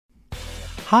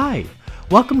Hi!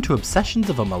 Welcome to Obsessions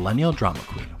of a Millennial Drama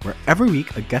Queen, where every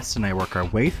week a guest and I work our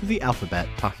way through the alphabet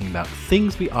talking about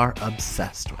things we are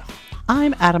obsessed with.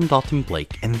 I'm Adam Dalton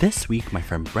Blake, and this week my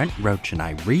friend Brent, Roach, and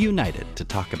I reunited to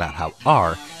talk about how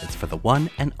R is for the one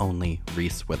and only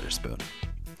Reese Witherspoon.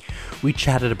 We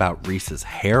chatted about Reese's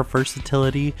hair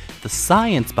versatility, the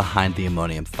science behind the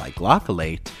ammonium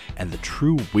thioglycolate, and the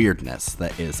true weirdness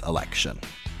that is election.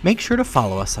 Make sure to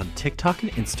follow us on TikTok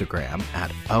and Instagram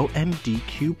at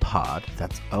OMDQPod,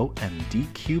 that's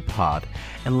OMDQPod,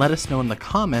 and let us know in the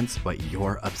comments what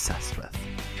you're obsessed with.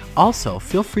 Also,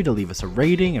 feel free to leave us a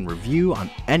rating and review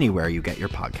on anywhere you get your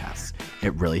podcasts.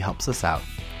 It really helps us out.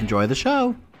 Enjoy the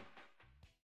show!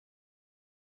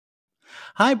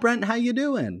 Hi, Brent. How you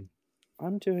doing?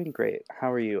 I'm doing great.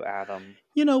 How are you, Adam?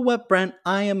 You know what, Brent?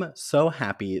 I am so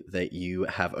happy that you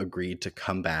have agreed to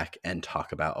come back and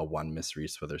talk about a one Miss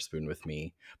Reese Witherspoon with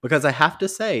me, because I have to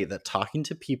say that talking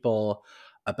to people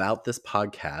about this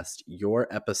podcast, your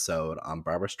episode on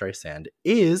Barbra Streisand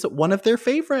is one of their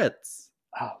favorites.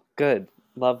 Oh, good.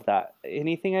 Love that.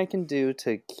 Anything I can do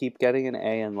to keep getting an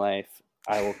A in life,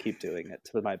 I will keep doing it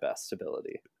to my best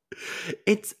ability.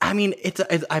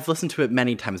 I've listened to it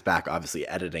many times back, obviously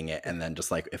editing it, and then just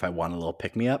like if I want a little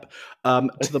pick me up,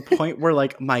 to the point where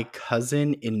like my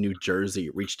cousin in New Jersey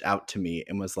reached out to me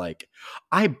and was like,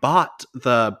 I bought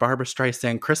the Barbra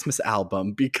Streisand Christmas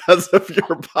album because of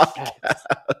your podcast.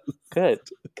 Good.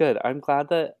 I'm glad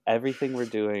that everything we're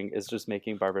doing is just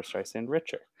making Barbra Streisand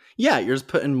richer. Yeah, you're just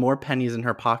putting more pennies in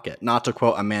her pocket. Not to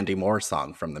quote a Mandy Moore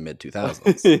song from the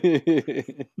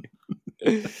mid-2000s.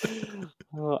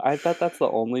 Oh, I bet that's the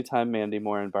only time Mandy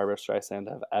Moore and Barbra Streisand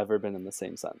have ever been in the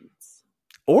same sentence.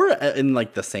 Or in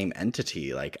like the same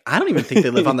entity. Like, I don't even think they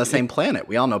live on the same planet.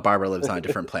 We all know Barbara lives on a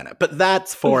different planet, but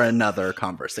that's for another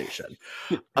conversation.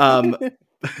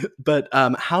 But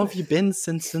how have you been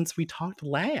since we talked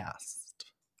last?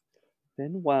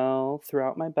 Been well, threw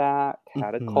out my back,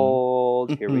 had a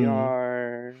cold, here we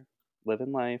are,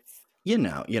 living life. You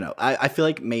know, I feel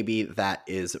like maybe that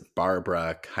is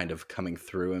Barbara kind of coming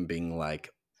through and being like,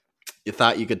 you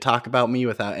thought you could talk about me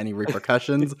without any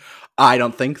repercussions? I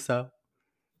don't think so.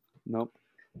 Nope.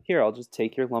 Here, I'll just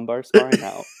take your lumbar scarring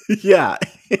out. Yeah,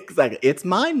 exactly. It's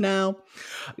mine now.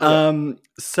 Yeah.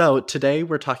 So today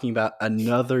we're talking about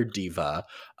another diva.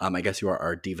 I guess you are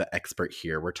our diva expert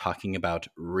here. We're talking about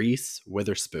Reese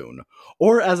Witherspoon.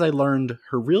 Or as I learned,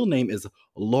 her real name is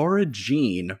Laura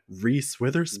Jean Reese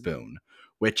Witherspoon,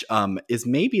 which is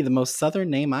maybe the most Southern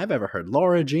name I've ever heard.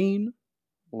 Laura Jean.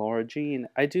 Laura Jean.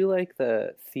 I do like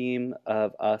the theme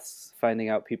of us finding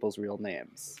out people's real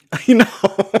names. I know.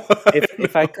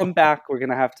 If I come back, we're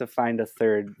going to have to find a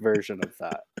third version of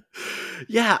that.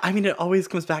 Yeah, I mean, it always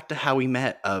comes back to how we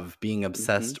met, of being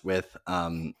obsessed with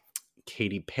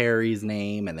Katy Perry's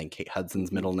name and then Kate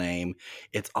Hudson's middle name.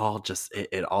 It's all just,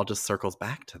 it all just circles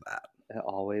back to that. It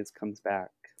always comes back.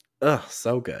 Ugh,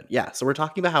 so good. Yeah, so we're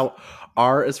talking about how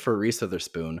R is for Reese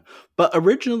Witherspoon, but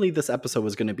originally this episode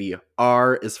was going to be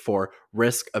R is for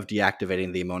risk of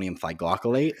deactivating the ammonium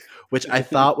thioglycolate, which I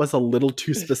thought was a little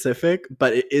too specific,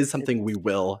 but it is something we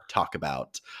will talk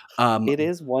about. It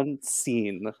is one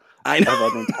scene of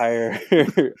an entire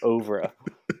oeuvre.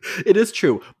 It is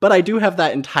true, but I do have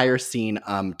that entire scene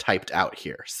typed out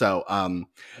here. So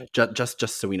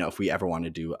just so we know, if we ever want to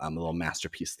do a little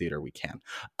masterpiece theater, we can.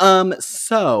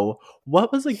 So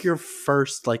what was like your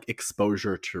first like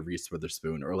exposure to Reese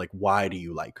Witherspoon, or like why do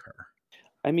you like her?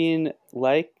 I mean,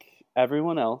 like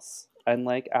everyone else, and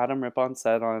like Adam Rippon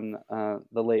said on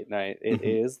the late night, it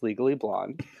is Legally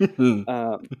Blonde.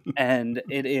 And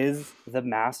it is the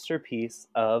masterpiece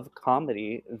of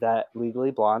comedy that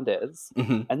Legally Blonde is.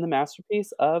 And the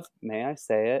masterpiece of, may I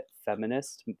say it,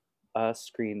 feminist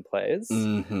screenplays.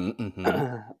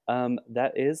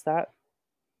 That is that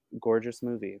gorgeous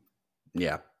movie.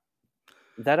 Yeah.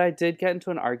 That I did get into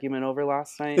an argument over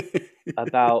last night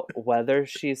about whether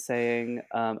she's saying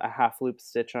a half loop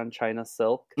stitch on China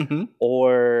silk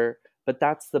but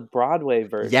that's the Broadway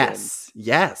version.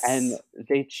 Yes. And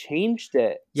they changed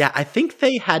it. Yeah, I think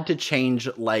they had to change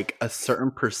like a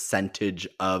certain percentage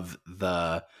of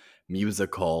the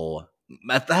musical.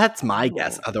 That's my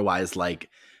guess. Otherwise, like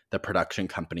the production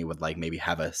company would like maybe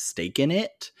have a stake in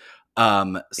it.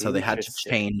 So they had to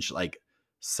change like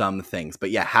some things. But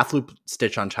yeah, Half Loop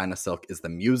Stitch on China Silk is the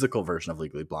musical version of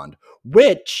Legally Blonde,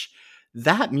 which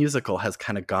that musical has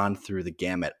kind of gone through the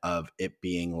gamut of it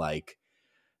being like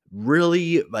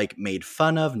really like made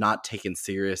fun of, not taken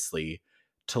seriously,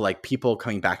 to like people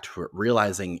coming back to it,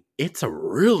 realizing it's a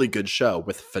really good show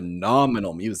with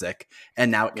phenomenal music, and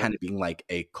now it kind of being like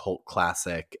a cult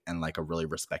classic and like a really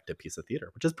respected piece of theater,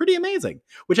 which is pretty amazing,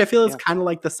 which I feel is kind of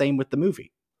like the same with the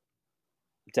movie.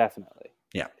 Definitely.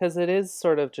 Yeah. Because it is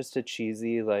sort of just a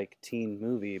cheesy like teen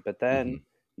movie, but then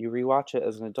you rewatch it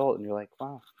as an adult and you're like,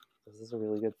 wow, this is a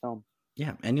really good film.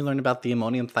 Yeah, and you learn about the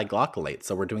ammonium thioglycolate.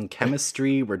 So we're doing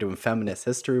chemistry, we're doing feminist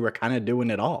history, we're kind of doing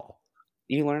it all.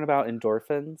 You learn about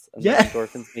endorphins, and that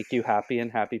endorphins make you happy, and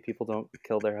happy people don't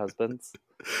kill their husbands.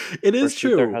 It is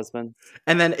true. Their husbands.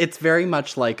 And then it's very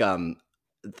much like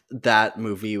that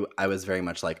movie. I was very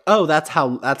much like, oh, that's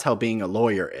how being a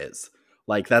lawyer is.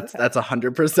 Like that's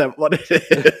 100% what it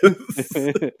is.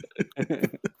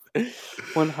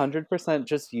 100%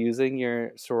 just using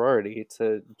your sorority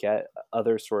to get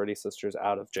other sorority sisters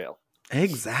out of jail.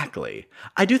 Exactly.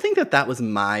 I do think that was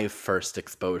my first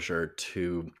exposure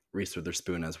to Reese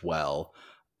Witherspoon as well.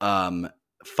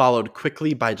 Followed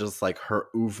quickly by just like her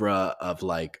oeuvre of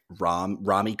like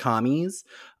rom-commies.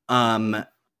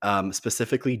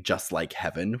 Specifically Just Like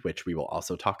Heaven, which we will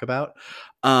also talk about.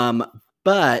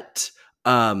 But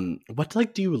what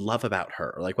like do you love about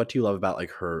her? Like what do you love about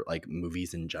like her like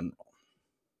movies in general?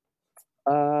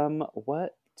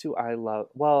 What do I love?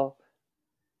 Well,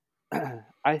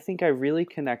 I think I really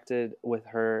connected with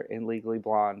her in Legally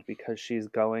Blonde because she's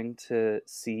going to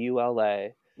CULA,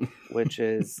 which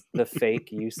is the fake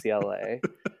UCLA,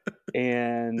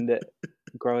 and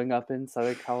growing up in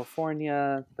Southern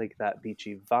California, like that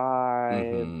beachy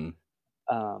vibe.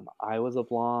 I was a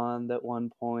blonde at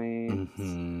one point.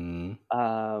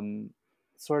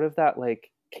 Sort of that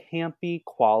like campy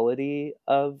quality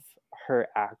of her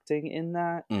acting in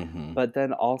that, but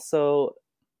then also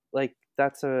like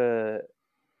it's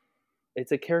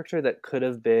a character that could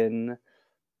have been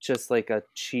just like a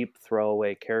cheap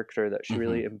throwaway character that she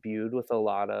really imbued with a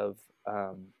lot of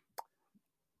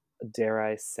dare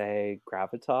I say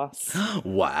gravitas.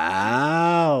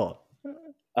 Wow.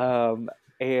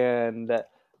 And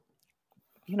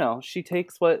you know, she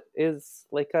takes what is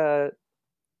like a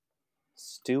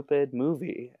stupid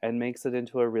movie and makes it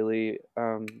into a really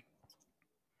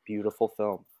beautiful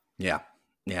film. Yeah,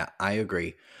 I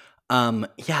agree.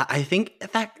 Yeah, I think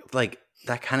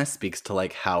that kind of speaks to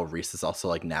like how Reese has also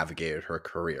like navigated her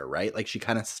career, right? Like she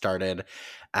kind of started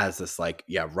as this like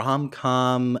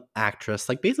rom-com actress,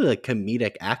 like basically a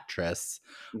comedic actress,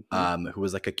 who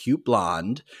was like a cute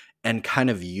blonde, and kind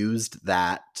of used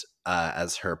that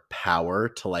as her power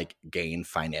to like gain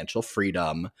financial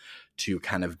freedom to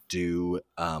kind of do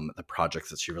the projects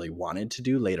that she really wanted to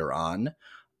do later on.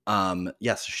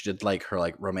 Yes, she did like her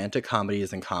like romantic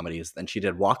comedies, then she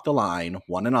did Walk the Line,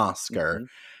 won an Oscar,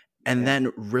 and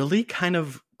then really kind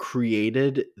of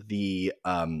created the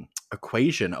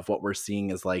equation of what we're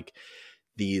seeing as like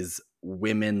these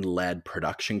women-led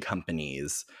production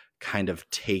companies kind of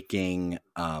taking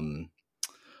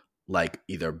like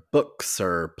either books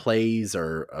or plays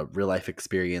or real life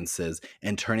experiences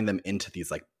and turning them into these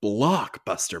like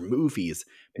blockbuster movies,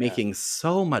 making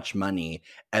so much money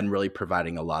and really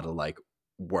providing a lot of like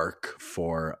work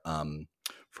for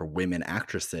women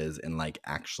actresses in like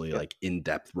actually like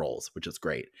in-depth roles, which is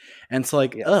great. And so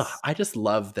like, I just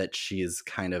love that she's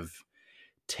kind of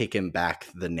taken back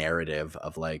the narrative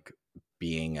of like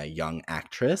being a young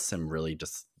actress and really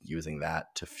just using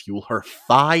that to fuel her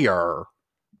fire.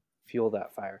 Fuel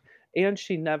that fire. And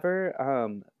she never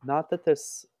not that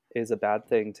this is a bad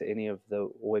thing to any of the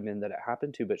women that it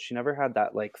happened to, but she never had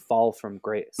that like fall from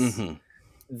grace,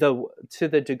 though to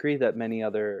the degree that many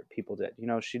other people did. You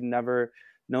know, she never,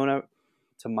 no one,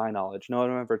 to my knowledge, no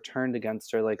one ever turned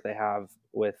against her like they have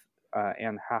with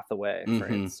Anne Hathaway, for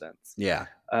instance.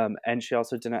 And she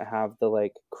also didn't have the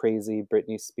like crazy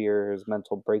Britney Spears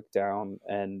mental breakdown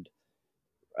and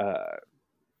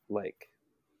like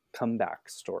comeback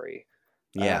story.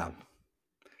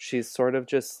 She's sort of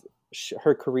just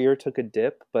her career took a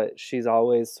dip, but she's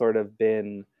always sort of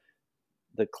been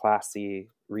the classy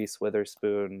Reese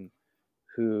Witherspoon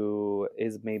who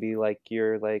is maybe like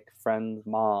your like friend's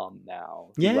mom now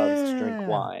who loves to drink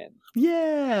wine.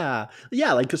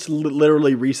 Like it's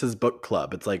literally Reese's book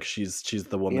club. It's like she's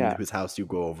the woman whose house you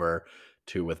go over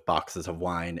to with boxes of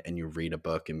wine and you read a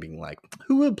book and being like,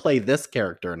 who would play this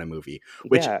character in a movie?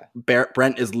 Which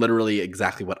Brent is literally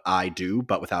exactly what I do,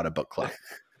 but without a book club.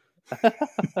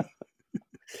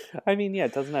 I mean,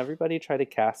 doesn't everybody try to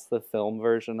cast the film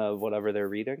version of whatever they're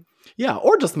reading? Yeah,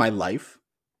 or just my life.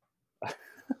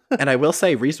 And I will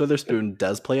say Reese Witherspoon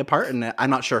does play a part in it. I'm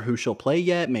not sure who she'll play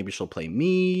yet. Maybe she'll play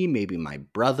me, maybe my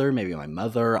brother, maybe my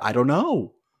mother. I don't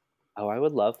know. Oh, I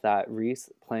would love that. Reese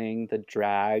playing the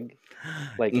drag,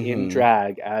 like in Mm-hmm.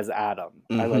 drag as Adam.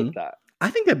 I Mm-hmm. like that.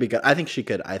 I think that'd be good. I think she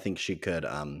could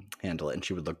handle it, and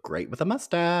she would look great with a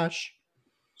mustache.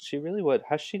 She really would.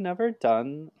 Has she never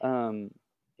done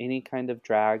any kind of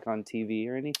drag on TV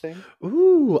or anything?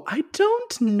 Ooh, I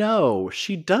don't know.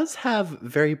 She does have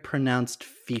very pronounced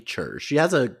features. She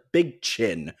has a big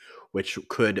chin, which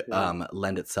could Yeah.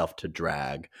 lend itself to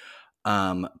drag.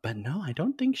 But no, I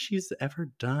don't think she's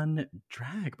ever done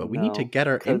drag, but we need to No, get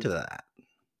her into because that.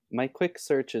 my quick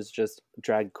search is just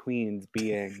drag queens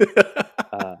being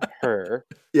her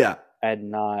Yeah. and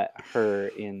not her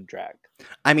in drag.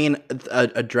 I mean,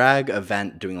 a drag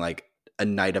event doing like a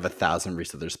night of 1,000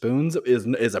 Reese Witherspoons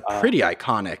is a Uh, pretty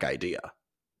iconic idea.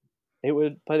 it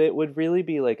would really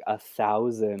be like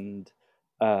 1,000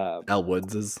 Elle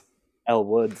Woods' Elle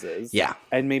Woodses. Yeah.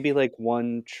 And maybe like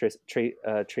one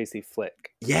Tracy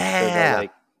Flick. Yeah. For the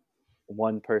like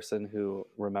one person who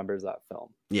remembers that film.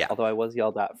 Yeah. Although I was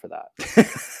yelled at for that.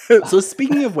 So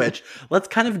speaking of which, let's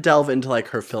kind of delve into like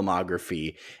her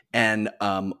filmography, and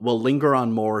we'll linger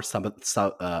on more some than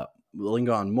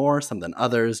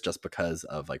others just because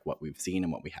of like what we've seen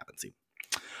and what we haven't seen.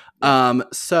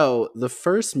 So the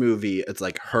first movie, it's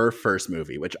like her first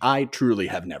movie, which I truly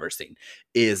have never seen,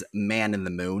 is Man in the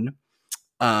Moon.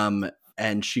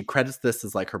 And she credits this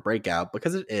as like her breakout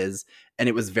because it is, and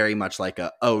it was very much like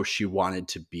she wanted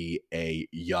to be a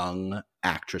young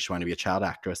actress, she wanted to be a child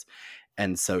actress,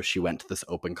 and so she went to this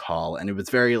open call, and it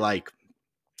was very like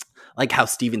how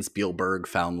Steven Spielberg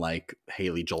found like not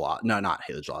Haley Joel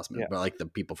Osment, but like the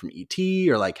people from E.T.,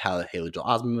 or like how Haley Joel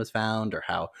Osment was found, or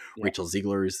how Rachel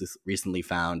Ziegler is recently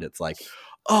found. It's like,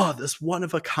 this one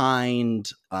of a kind,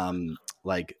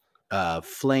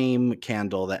 flame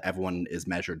candle that everyone is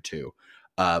measured to,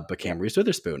 became Reese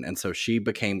Witherspoon. And so she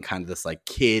became kind of this like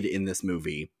kid in this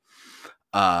movie.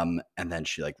 And then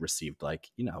she like received like,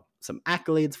 some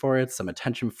accolades for it, some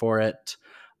attention for it.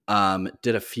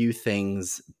 Did a few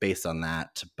things based on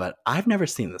that, but I've never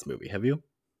seen this movie. Have you?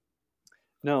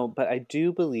 No, but I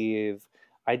do believe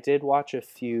I did watch a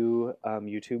few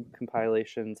YouTube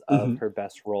compilations of her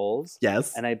best roles.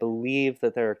 Yes. And I believe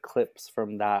that there are clips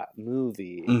from that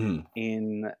movie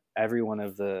in every one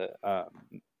of the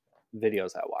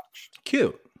videos I watched.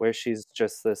 Cute. Where she's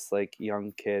just this like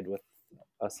young kid with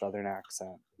a Southern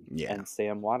accent. Yeah. And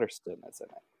Sam Waterston is in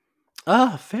it.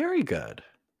 Oh, very good.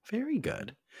 Very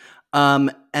good.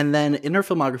 And then in her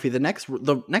filmography, the next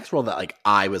role that like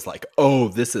I was like, oh,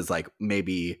 this is like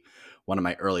maybe one of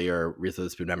my earlier Reese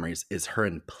Witherspoon memories is her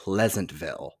in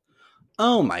Pleasantville.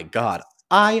 Oh my God.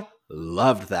 I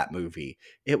loved that movie.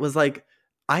 It was like,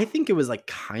 I think it was like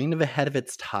kind of ahead of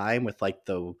its time with like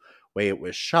the way it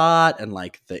was shot and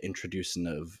like the introduction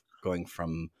of going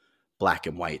from black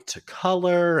and white to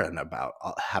color and about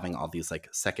having all these like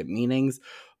second meanings.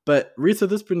 But Reese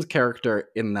Witherspoon's character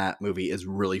in that movie is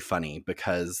really funny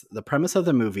because the premise of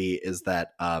the movie is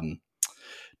that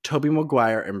Tobey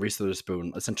Maguire and Reese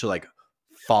Witherspoon essentially like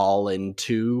fall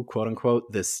into, quote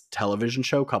unquote, this television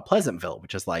show called Pleasantville,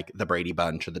 which is like the Brady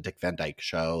Bunch or the Dick Van Dyke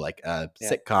Show, like a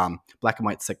sitcom, black and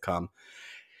white sitcom.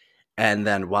 And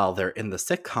then while they're in the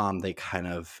sitcom, they kind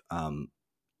of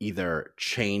either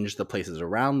change the places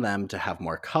around them to have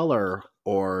more color,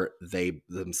 or they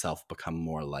themselves become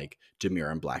more like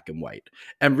demure and black and white.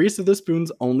 And Reese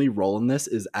Witherspoon's only role in this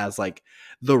is as like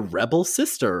the rebel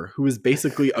sister, who is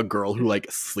basically a girl who like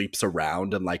sleeps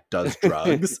around and like does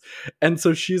drugs. And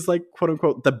so she's like, quote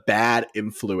unquote, the bad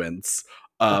influence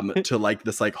to like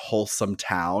this like wholesome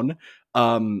town.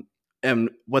 And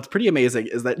what's pretty amazing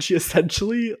is that she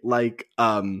essentially like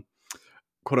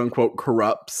quote unquote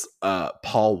corrupts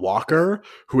Paul Walker,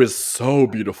 who is so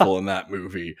beautiful in that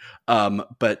movie.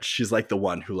 But she's like the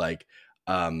one who like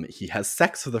he has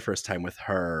sex for the first time with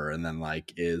her, and then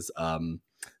like is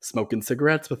smoking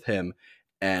cigarettes with him,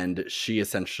 and she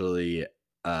essentially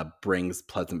brings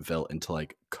Pleasantville into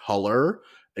like color,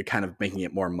 kind of making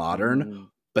it more modern.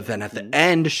 But then at the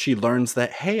end, she learns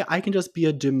that, hey, I can just be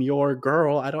a demure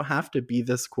girl. I don't have to be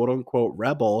this quote unquote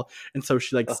rebel. And so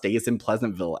she like stays in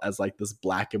Pleasantville as like this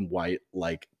black and white,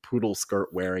 like poodle skirt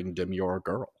wearing demure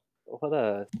girl. What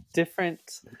a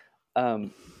different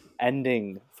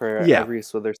ending for a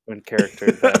Reese Witherspoon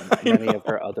character than many of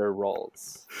her other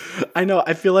roles. I know.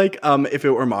 I feel like if it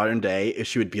were modern day, if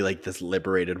she would be like this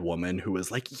liberated woman who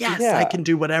was like, yes, I can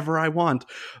do whatever I want.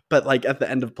 But like at the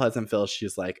end of Pleasantville,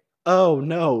 she's like, oh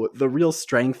no, the real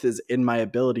strength is in my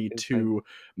ability to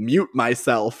mute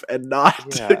myself and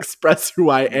not express who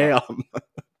I am.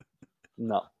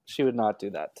 No, she would not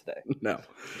do that today. No.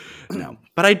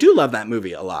 But I do love that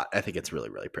movie a lot. I think it's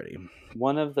really, really pretty.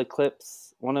 One of the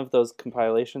clips one of those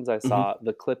compilations I saw,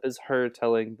 the clip is her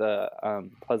telling the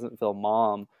Pleasantville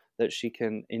mom that she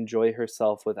can enjoy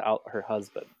herself without her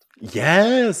husband.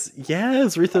 Yes.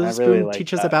 Reese Witherspoon like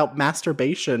teaches that. about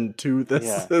masturbation to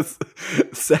this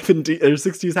 70s or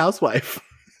 60s housewife.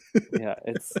 Yeah,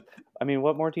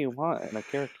 what more do you want in a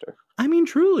character? I mean,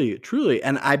 truly.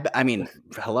 And I mean,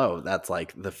 hello, that's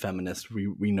like the feminist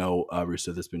we know Reese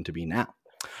Witherspoon to be now.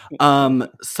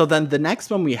 So then the next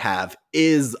one we have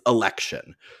is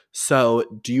election. So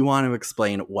do you want to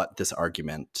explain what this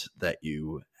argument that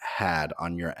you had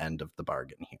on your end of the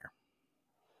bargain here?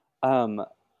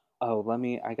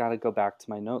 I gotta go back to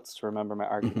my notes to remember my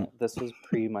argument. This was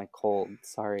pre my cold,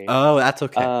 sorry. Oh, that's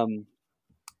okay.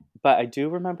 But I do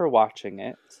remember watching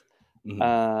it.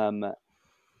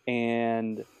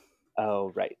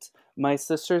 Right. My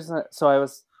sisters, so I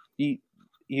was,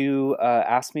 you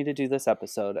asked me to do this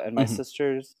episode, and my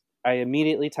sisters, I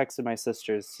immediately texted my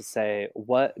sisters to say,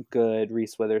 what good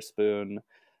Reese Witherspoon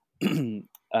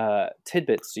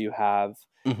tidbits do you have?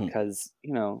 Because,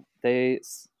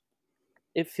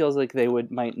 it feels like they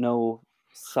might know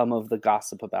some of the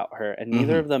gossip about her, and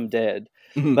neither of them did.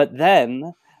 But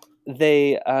then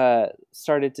they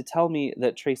started to tell me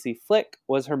that Tracy Flick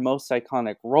was her most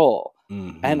iconic role.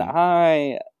 And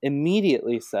I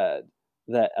immediately said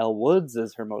that Elle Woods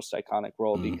is her most iconic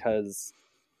role because,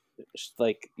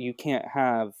 like, you can't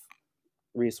have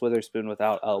Reese Witherspoon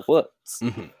without Elle Woods.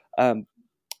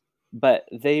 But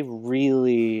they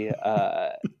really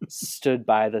stood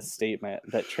by the statement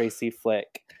that Tracy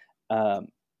Flick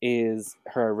is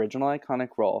her original iconic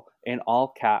role. In all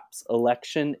caps,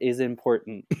 election is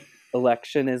important.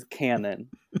 Election is canon.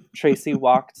 Tracy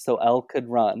walked so Elle could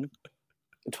run.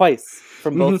 Twice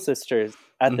from both sisters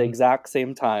at the exact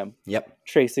same time. Yep.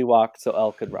 Tracy walked so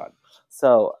Elle could run.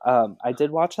 So I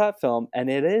did watch that film, and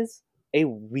it is a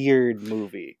weird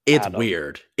movie. It's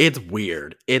weird. Do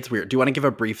you want to give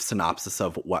a brief synopsis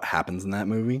of what happens in that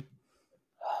movie?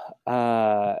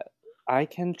 I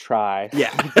can try.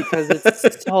 Yeah. Because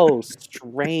it's so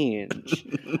strange.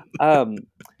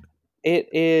 It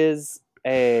is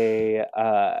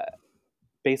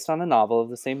based on a novel of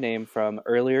the same name from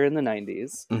earlier in the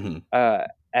 90s.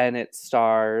 And it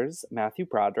stars Matthew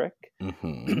Broderick,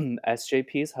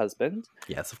 SJP's husband.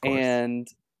 Yes, of course. And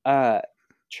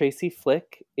Tracy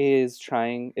Flick is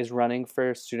running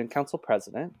for student council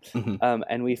president.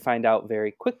 And we find out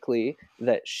very quickly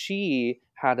that she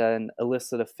had an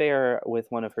illicit affair with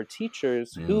one of her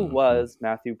teachers who was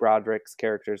Matthew Broderick's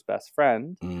character's best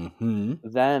friend.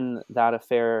 Then that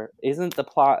affair isn't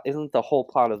the whole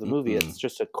plot of the movie. It's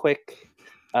just a quick,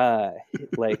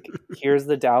 here's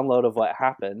the download of what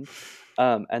happened.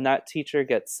 And that teacher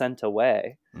gets sent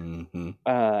away. And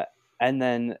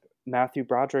then Matthew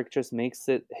Broderick just makes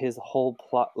it his whole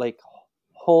plot,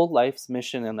 whole life's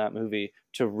mission in that movie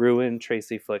to ruin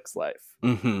Tracy Flick's life.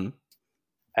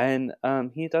 And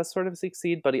he does sort of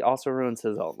succeed, but he also ruins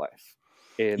his own life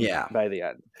by the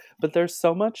end. But there's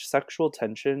so much sexual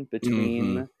tension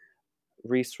between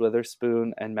Reese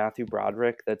Witherspoon and Matthew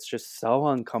Broderick that's just so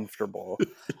uncomfortable.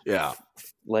 Yeah.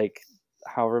 Like,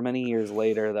 however many years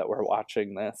later that we're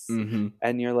watching this,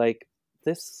 and you're like,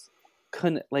 this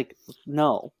couldn't,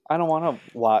 no, I don't want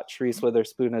to watch Reese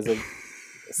Witherspoon as a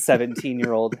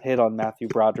 17-year-old hit on Matthew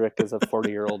Broderick as a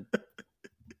 40-year-old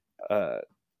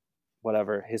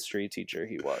whatever history teacher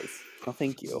he was. No,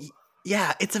 thank you.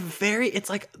 Yeah, it's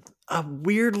like a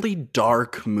weirdly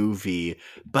dark movie,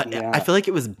 but I feel like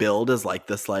it was billed as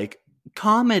this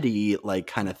comedy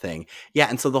kind of thing. Yeah,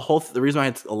 and so the reason why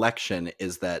it's election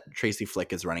is that Tracy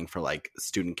Flick is running for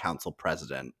student council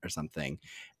president or something.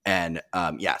 And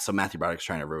so Matthew Broderick's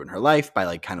trying to ruin her life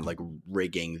by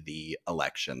rigging the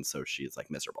election so she's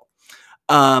miserable.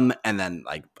 And then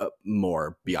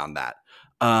more beyond that.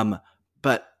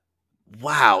 But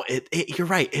wow, you're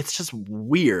right. It's just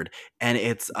weird. And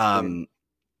it's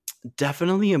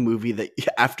definitely a movie that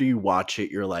after you watch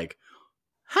it, you're like,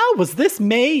 how was this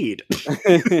made?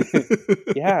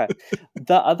 Yeah.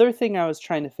 The other thing I was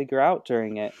trying to figure out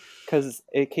during it, because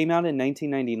it came out in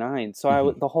 1999.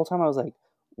 So the whole time I was like,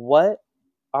 what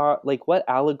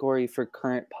allegory for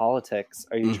current politics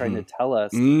are you trying to tell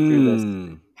us through this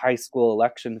high school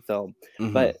election film?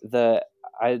 But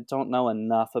I don't know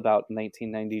enough about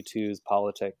 1992's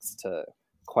politics to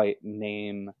quite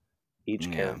name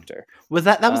each character. Was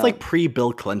that was pre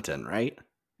Bill Clinton, right?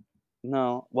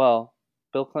 No, well,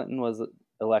 Bill Clinton was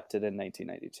elected in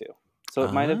 1992, so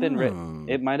it might have been written.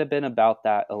 It might have been about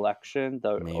that election,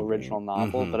 the original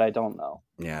novel, but I don't know.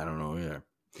 Yeah, I don't know either.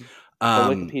 The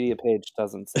Wikipedia page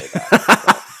doesn't say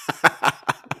that.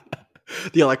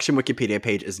 The election Wikipedia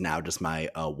page is now just my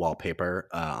wallpaper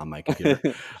on my computer.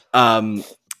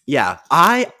 Yeah,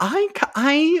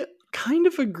 I kind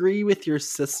of agree with your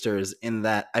sisters in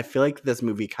that I feel like this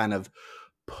movie kind of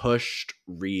pushed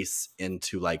Reese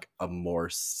into like a more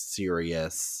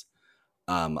serious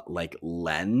like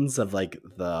lens of like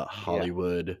the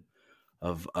Hollywood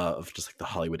of just like the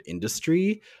Hollywood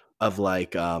industry of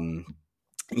like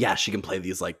yeah, she can play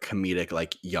these like comedic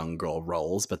like young girl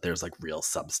roles, but there's like real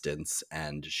substance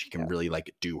and she can really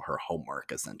like do her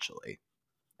homework essentially.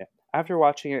 Yeah. After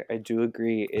watching it, I do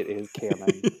agree it is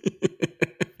canon.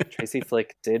 Tracy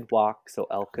Flick did walk so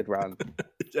Elle could run.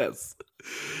 Yes.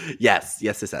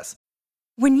 Yes.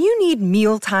 When you need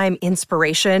mealtime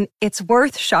inspiration, it's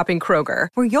worth shopping Kroger,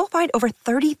 where you'll find over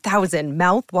 30,000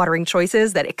 mouth-watering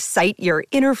choices that excite your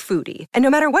inner foodie. And no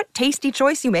matter what tasty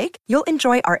choice you make, you'll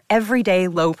enjoy our everyday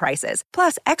low prices,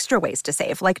 plus extra ways to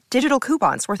save, like digital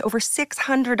coupons worth over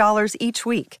 $600 each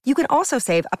week. You can also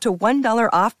save up to $1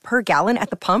 off per gallon at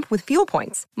the pump with fuel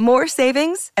points. More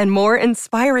savings and more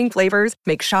inspiring flavors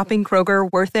make shopping Kroger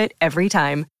worth it every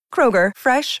time. Kroger,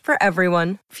 fresh for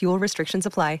everyone. Fuel restrictions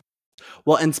apply.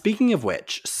 Well, and speaking of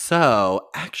which, so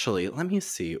actually, let me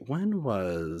see. When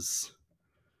was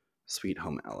Sweet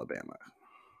Home Alabama?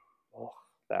 Oh,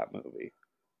 that movie.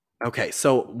 Okay,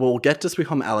 so we'll get to Sweet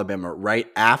Home Alabama right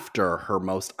after her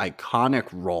most iconic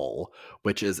role,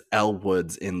 which is Elle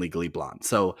Woods in Legally Blonde.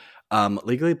 So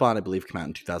Legally Blonde, I believe, came out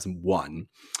in 2001.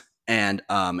 And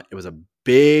it was a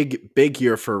big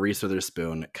year for Reese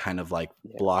Witherspoon, kind of like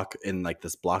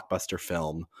this blockbuster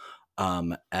film.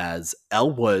 As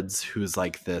Elle Woods, who's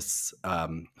like this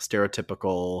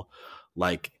stereotypical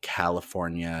like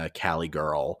California Cali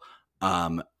girl.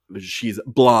 She's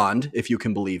blonde, if you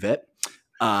can believe it.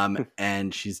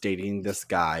 And she's dating this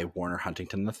guy, Warner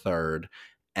Huntington III,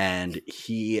 and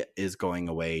he is going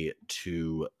away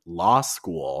to law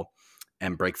school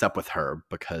and breaks up with her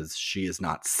because she is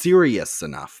not serious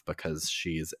enough because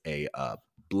she's a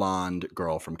blonde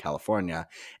girl from California,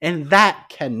 and that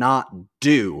cannot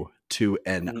do to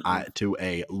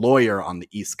a lawyer on the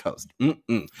East Coast.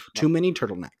 Too many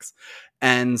turtlenecks.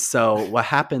 And so what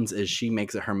happens is she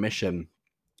makes it her mission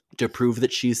to prove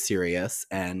that she's serious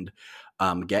and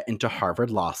get into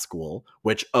Harvard Law School,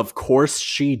 which of course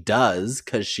she does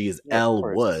because she's Elle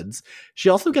Woods. She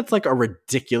also gets like a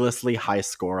ridiculously high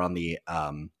score on the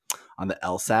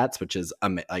LSATs, which is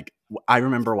like I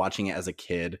remember watching it as a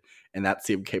kid, and that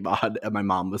scene came on, and my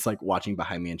mom was like watching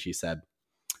behind me, and she said,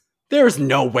 "There's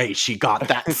no way she got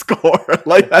that score.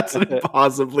 Like that's an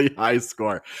impossibly high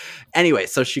score." Anyway,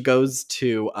 so she goes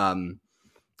to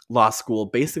law school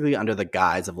basically under the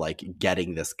guise of like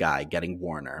getting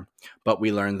Warner. But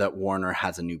we learned that Warner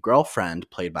has a new girlfriend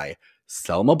played by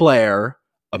Selma Blair,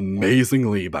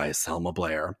 amazingly by Selma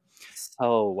Blair.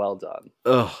 So well done.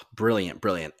 Ugh, brilliant.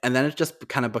 And then it just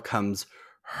kind of becomes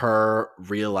her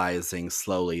realizing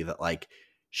slowly that like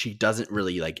she doesn't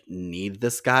really like need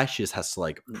this guy. She just has to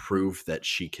like prove that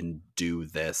she can do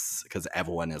this because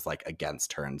everyone is like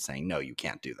against her and saying, no, you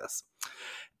can't do this.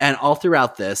 And all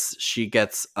throughout this, she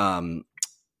gets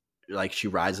like she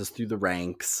rises through the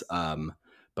ranks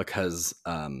because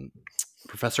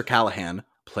Professor Callahan,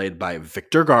 played by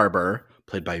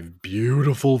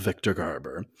beautiful Victor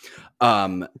Garber,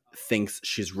 thinks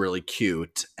she's really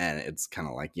cute, and it's kind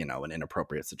of like, you know, an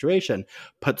inappropriate situation,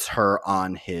 puts her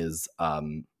on his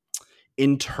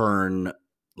intern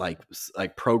like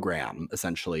program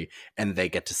essentially, and they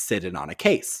get to sit in on a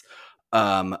case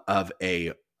of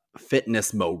a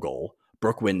fitness mogul,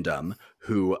 Brooke Wyndham,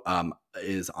 who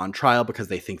is on trial because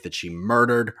they think that she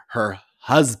murdered her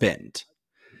husband.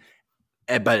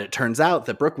 But it turns out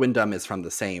that Brooke Wyndham is from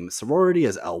the same sorority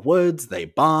as Elle Woods. They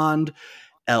bond.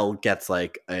 Elle gets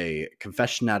like a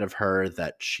confession out of her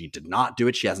that she did not do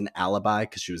it. She has an alibi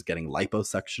because she was getting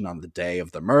liposuction on the day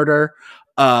of the murder.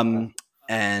 So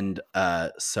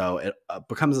it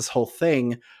becomes this whole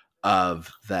thing of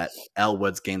that Elle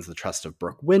Woods gains the trust of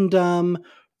Brooke Wyndham.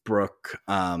 Brooke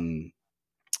and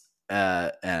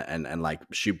like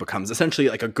she becomes essentially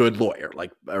like a good lawyer,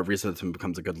 like Reese Witherspoon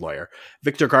becomes a good lawyer.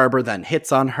 Victor Garber then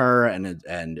hits on her and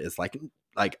is like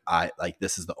I like,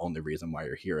 this is the only reason why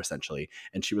you're here essentially.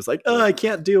 And she was like, oh, I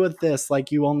can't deal with this,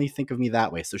 like you only think of me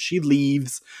that way. So she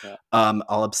leaves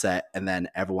all upset, and then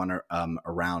everyone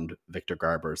around Victor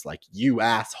Garber's like, you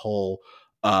asshole,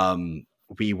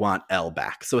 we want Elle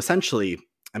back. So essentially,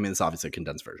 I mean, it's obviously a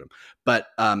condensed version, but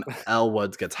Elle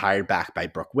Woods gets hired back by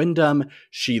Brooke Wyndham.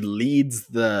 She leads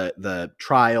the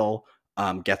trial,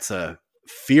 gets a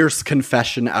fierce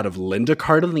confession out of Linda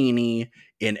Cardellini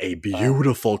in a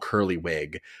beautiful curly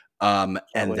wig. Red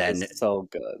And White then is so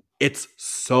good. it's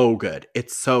so good.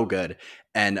 It's so good.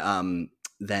 And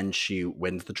then she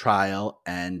wins the trial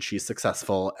and she's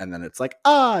successful. And then it's like,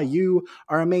 you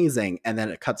are amazing. And then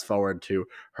it cuts forward to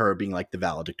her being like the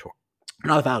valedictorian.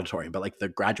 Not a valedictorian, but like the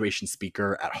graduation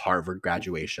speaker at Harvard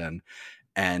graduation.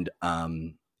 And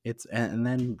and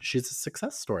then she's a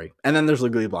success story. And then there's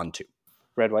Legally Blonde too.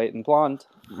 Red, White, and Blonde.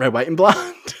 Red, White, and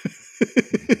Blonde.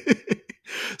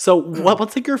 So what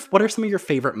are some of your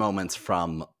favorite moments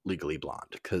from Legally Blonde?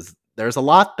 Because there's a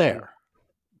lot there.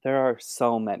 There are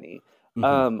so many.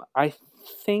 Mm-hmm. I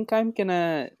think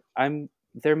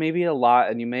there may be a lot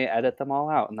and you may edit them all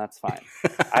out and that's fine.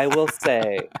 I will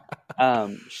say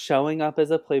showing up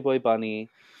as a Playboy bunny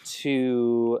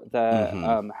to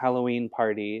the Halloween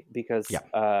party because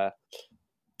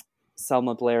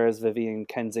Selma Blair as Vivian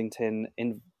Kensington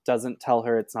doesn't tell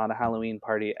her it's not a Halloween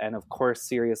party, and of course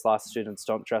serious law students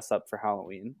don't dress up for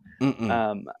Halloween.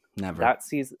 Never.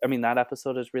 That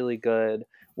episode is really good.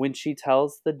 When she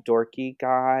tells the dorky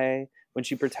guy, when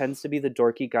she pretends to be the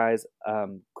dorky guy's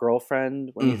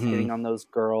girlfriend when he's hitting on those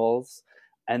girls,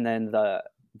 and then the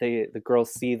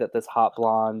girls see that this hot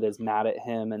blonde is mad at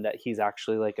him and that he's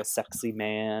actually like a sexy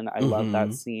man. I love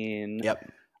that scene. Yep.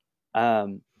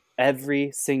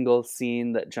 Every single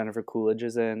scene that Jennifer Coolidge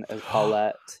is in as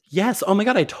Paulette. Yes. Oh my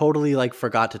God. I totally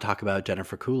forgot to talk about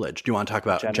Jennifer Coolidge. Do you want to talk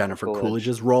about Jennifer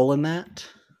Coolidge's role in that?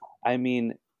 I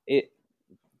mean,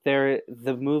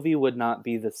 the movie would not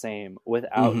be the same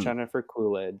without Jennifer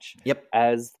Coolidge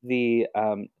as the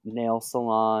nail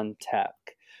salon tech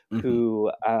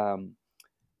who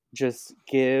just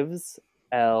gives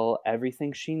Elle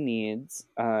everything she needs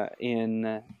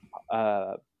in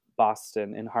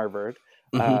Boston, in Harvard.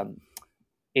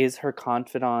 Is her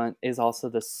confidant, is also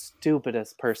the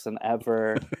stupidest person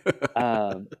ever.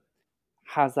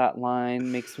 Has that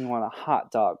line, makes me want a hot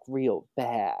dog real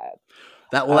bad.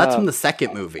 That's from the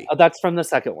second movie. That's from the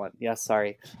second one. Yes,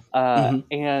 sorry.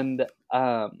 And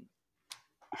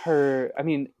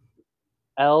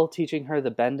Elle teaching her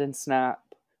the bend and snap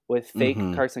with fake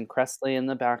Carson Kressley in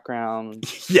the background.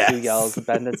 Yes. Who yells,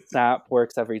 bend and snap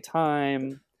works every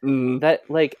time. That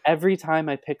every time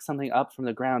I pick something up from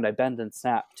the ground, I bend and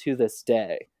snap to this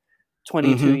day.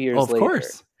 22 years later. Of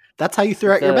course. That's how you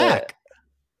threw out your back.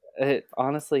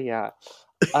 Honestly, yeah.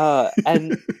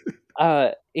 And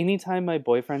anytime my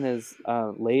boyfriend is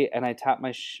late and I tap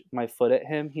my foot at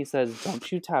him, he says,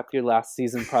 "Don't you tap your last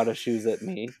season Prada shoes at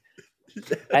me."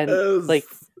 Yes. And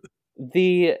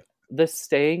the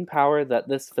staying power that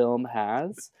this film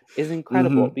has is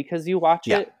incredible because you watch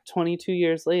it 22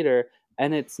 years later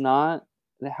and it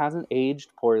hasn't aged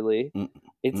poorly.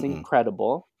 It's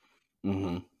incredible.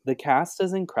 The cast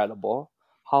is incredible.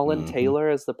 Holland Taylor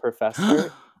as the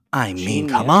professor.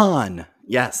 Genius. Come on.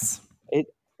 Yes.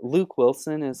 Luke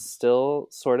Wilson is still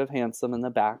sort of handsome in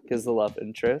the back as the love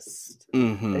interest.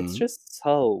 It's just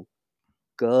so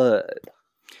good.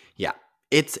 Yeah.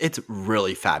 It's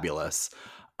really fabulous.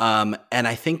 And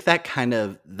I think that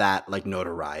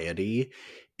notoriety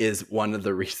is one of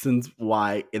the reasons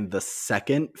why in the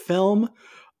second film,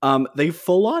 they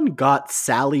full on got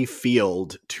Sally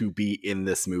Field to be in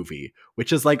this movie,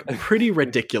 which is pretty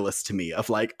ridiculous to me.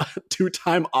 Of a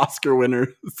 2-time Oscar winner,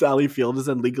 Sally Field is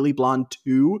in Legally Blonde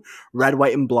 2, Red,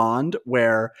 White, and Blonde,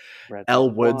 where Elle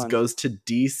Woods goes to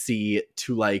DC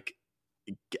to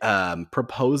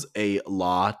propose a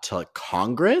law to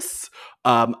Congress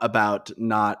about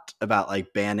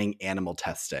banning animal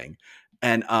testing.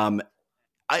 And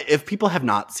if people have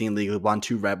not seen Legally Blonde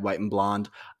 2, Red, White, and Blonde,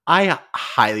 I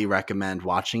highly recommend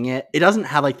watching it. It doesn't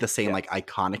have the same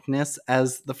iconicness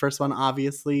as the first one,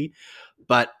 obviously,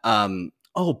 but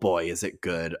oh boy, is it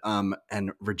good.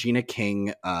 And Regina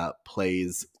King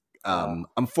plays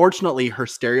unfortunately her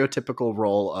stereotypical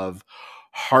role of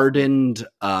hardened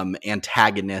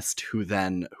antagonist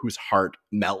whose heart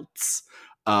melts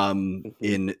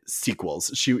in sequels.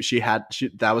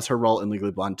 That was her role in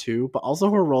Legally Blonde 2, but also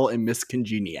her role in Miss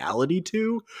Congeniality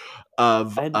 2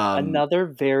 another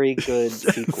very good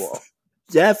sequel.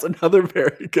 Yes, another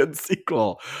very good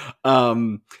sequel.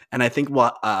 And I think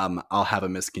I'll have a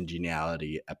Miss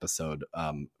Congeniality episode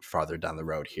farther down the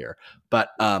road here.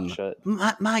 But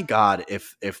my God,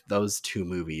 if those two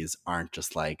movies aren't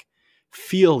just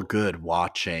feel good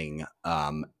watching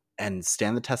and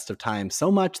stand the test of time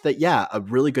so much that a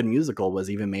really good musical was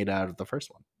even made out of the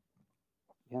first one.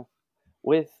 Yeah.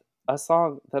 With a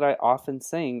song that I often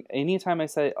sing anytime I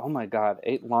say, "Oh my God,"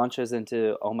 it launches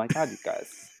into, "Oh my God, you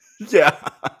guys." Yeah.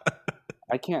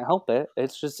 I can't help it.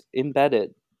 It's just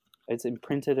embedded. It's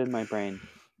imprinted in my brain.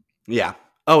 Yeah.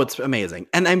 Oh, it's amazing.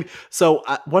 And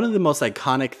one of the most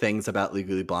iconic things about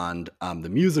Legally Blonde, the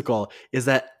musical, is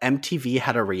that MTV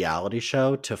had a reality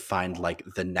show to find like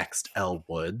the next Elle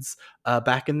Woods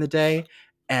back in the day.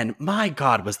 And my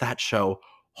God, was that show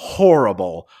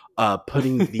horrible,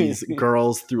 putting these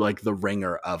girls through like the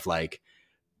ringer of like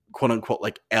quote unquote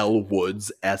like Elle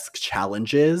Woods-esque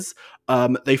challenges.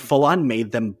 They full on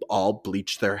made them all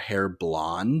bleach their hair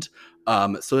blonde.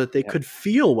 So that they could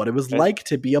feel what it was like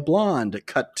to be a blonde,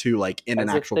 cut to like in an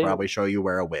actual Broadway show, you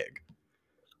wear a wig.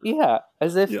 Yeah,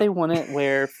 as if they wouldn't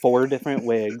wear 4 different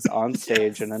wigs on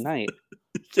stage in a night.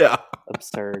 Yeah.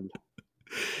 Absurd.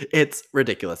 It's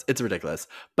ridiculous. It's ridiculous.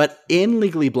 But in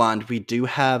Legally Blonde, we do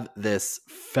have this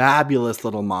fabulous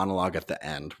little monologue at the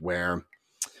end where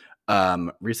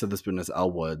Reese Witherspoon as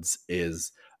Elle Woods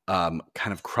is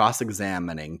kind of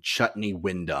cross-examining Chutney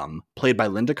Wyndham, played by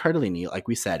Linda Cardellini, like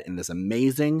we said, in this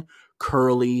amazing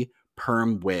curly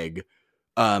perm wig.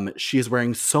 She is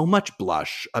wearing so much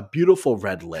blush, a beautiful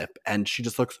red lip, and she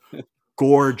just looks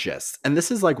gorgeous. And this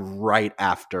is like right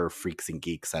after Freaks and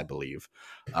Geeks, I believe,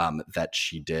 that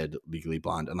she did Legally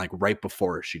Blonde, and like right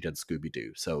before she did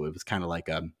Scooby-Doo. So it was kind of like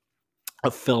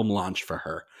a film launch for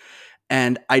her.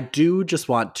 And I do just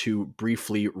want to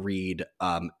briefly read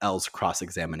Elle's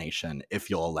cross-examination, if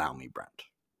you'll allow me, Brent.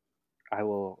 I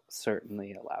will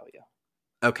certainly allow you.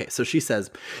 Okay, so she says,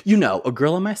 you know, a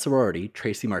girl in my sorority,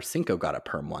 Tracy Marcinko, got a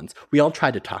perm once. We all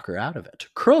tried to talk her out of it.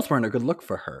 Curls weren't a good look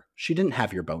for her. She didn't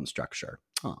have your bone structure.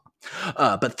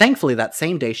 But thankfully, that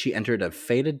same day, she entered a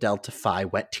faded Delta Phi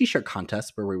wet t-shirt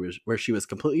contest where she was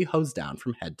completely hosed down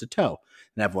from head to toe.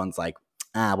 And everyone's like,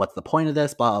 what's the point of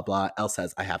this? Blah, blah, blah. Elle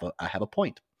says, I have a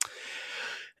point.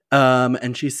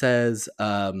 And she says,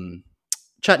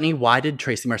 Chutney, why did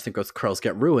Tracy Marcinko's curls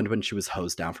get ruined when she was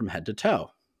hosed down from head to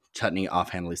toe? Chutney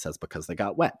offhandedly says, because they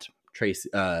got wet.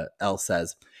 Elle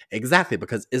says, exactly,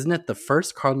 because isn't it the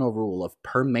first cardinal rule of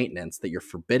perm maintenance that you're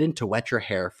forbidden to wet your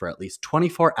hair for at least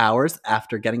 24 hours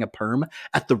after getting a perm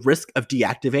at the risk of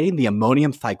deactivating the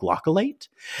ammonium thioglycolate?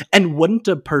 And wouldn't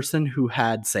a person who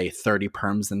had, say, 30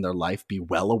 perms in their life be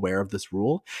well aware of this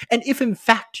rule? And if in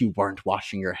fact you weren't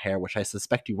washing your hair, which I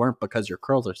suspect you weren't because your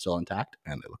curls are still intact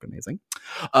and they look amazing,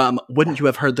 wouldn't you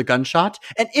have heard the gunshot?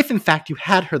 And if in fact you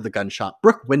had heard the gunshot,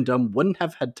 Brooke Wyndham wouldn't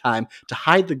have had time to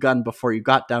hide the gun before you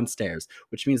got downstairs,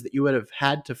 which means that you would have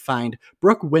had to find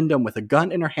Brooke Wyndham with a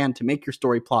gun in her hand to make your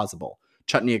story plausible.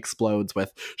 Chutney explodes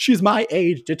with, she's my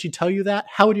age. Did she tell you that?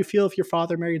 How would you feel if your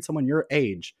father married someone your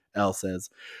age? Elle says,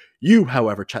 you,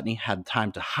 however, Chutney, had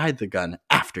time to hide the gun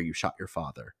after you shot your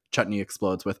father. Chutney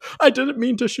explodes with, I didn't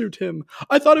mean to shoot him.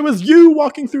 I thought it was you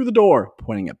walking through the door,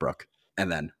 pointing at Brooke.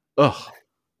 And then,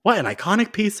 what an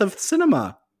iconic piece of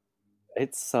cinema.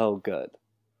 It's so good.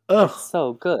 It's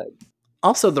so good.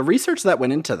 Also, the research that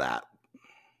went into that.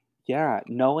 Yeah,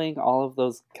 knowing all of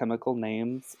those chemical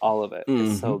names, all of it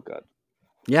is so good.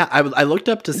 Yeah, I looked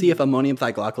up to see if ammonium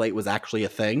thioglycolate was actually a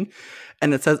thing,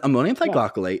 and it says ammonium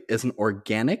thioglycolate is an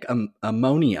organic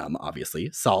ammonium,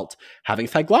 obviously, salt having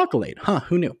thioglycolate.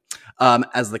 Who knew?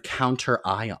 As the counter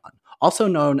ion. Also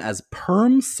known as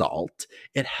perm salt,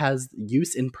 it has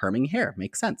use in perming hair.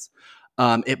 Makes sense.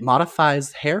 It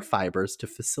modifies hair fibers to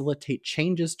facilitate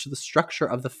changes to the structure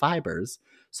of the fibers,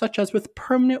 such as with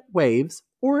permanent waves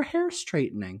or hair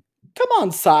straightening. Come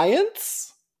on,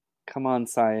 science! Come on,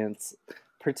 science.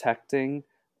 Protecting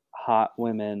hot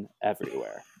women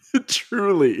everywhere.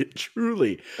 Truly,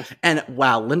 truly. And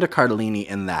wow, Linda Cardellini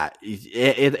in that,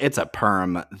 it's a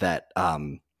perm that,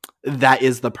 that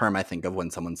is the perm I think of when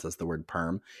someone says the word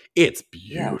perm. It's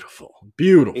beautiful. Yeah.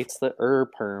 Beautiful. It's the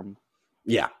perm.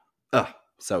 Yeah.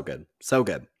 So good. So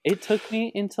good. It took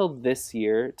me until this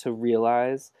year to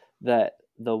realize that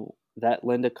that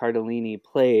Linda Cardellini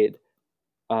played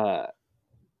her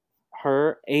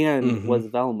and was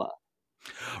Velma.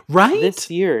 Right?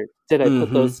 This year did I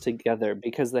put those together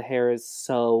because the hair is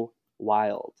so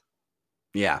wild.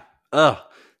 Yeah.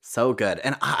 So good.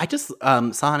 And I just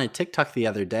saw on a TikTok the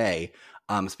other day,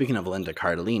 speaking of Linda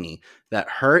Cardellini, that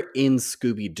her in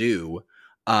Scooby-Doo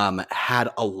had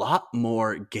a lot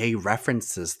more gay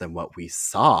references than what we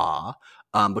saw,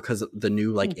 because the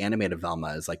new like animated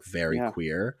Velma is like very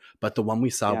queer, but the one we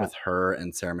saw with her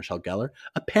and Sarah Michelle Gellar,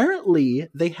 apparently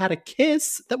they had a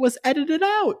kiss that was edited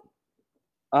out.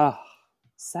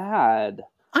 Sad.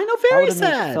 I know, very that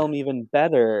sad. Made the film even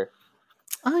better.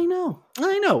 I know,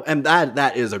 and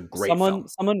that is a great film.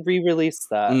 Someone re-released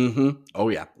that. Oh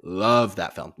yeah, love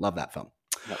that film.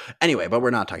 Yep. Anyway, but we're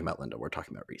not talking about Linda. We're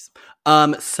talking about Reese.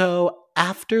 So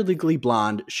after Legally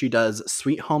Blonde, she does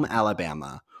Sweet Home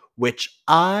Alabama, which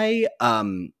I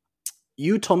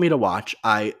you told me to watch.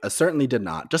 I certainly did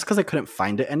not, just because I couldn't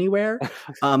find it anywhere.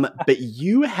 But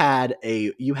you had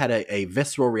a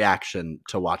visceral reaction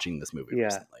to watching this movie Yeah.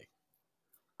 recently.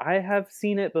 I have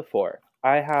seen it before.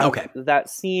 I have that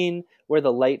scene where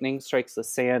the lightning strikes the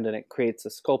sand and it creates a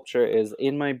sculpture is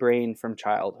in my brain from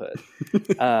childhood.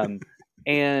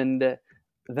 And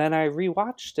then I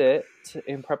rewatched it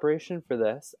in preparation for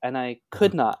this, and I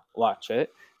could not watch it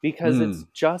because it's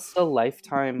just a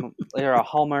Lifetime or a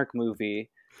Hallmark movie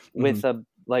with a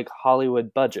like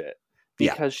Hollywood budget,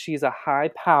 because she's a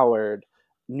high-powered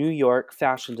New York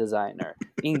fashion designer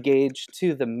engaged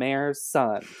to the mayor's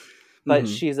son, but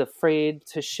she's afraid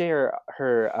to share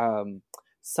her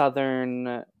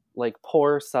southern, like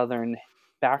poor southern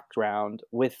background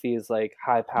with these like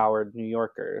high-powered New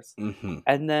Yorkers,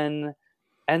 and then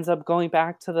ends up going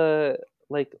back to the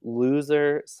like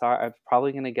loser. Sorry, I'm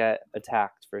probably gonna get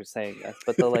attacked for saying this,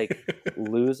 but the like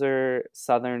loser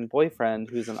southern boyfriend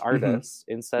who's an artist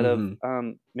instead of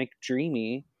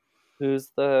McDreamy, who's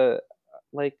the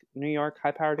like New York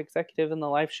high-powered executive in the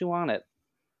life she wanted.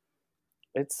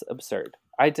 It's absurd.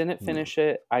 I didn't finish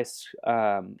it. I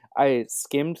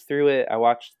skimmed through it. I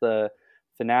watched the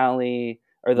finale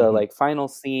or the like final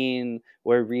scene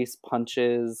where Reese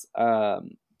punches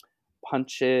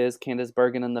Candace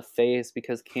Bergen in the face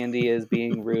because Candy is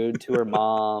being rude to her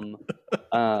mom.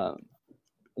 The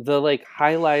like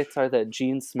highlights are that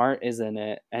Gene Smart is in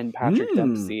it and Patrick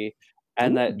Dempsey,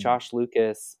 and that Josh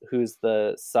Lucas, who's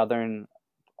the southern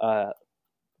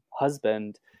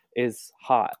husband, is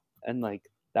hot, and like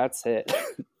that's it.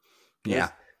 Yeah.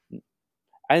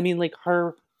 I mean, like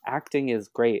her acting is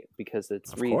great because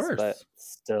it's Of Reese, course. but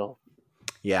still,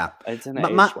 yeah, it didn't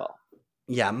age well.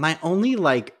 Yeah, my only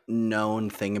like known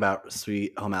thing about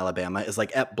Sweet Home Alabama is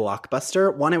like at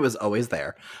Blockbuster, one, it was always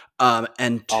there,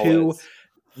 and two,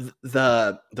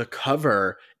 the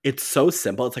cover, it's so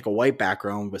simple. It's like a white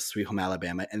background with Sweet Home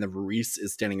Alabama, and the Reese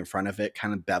is standing in front of it,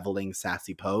 kind of beveling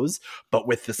sassy pose, but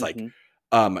with this like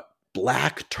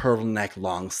black turtleneck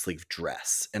long sleeve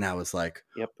dress, and I was like,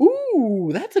 ooh,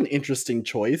 that's an interesting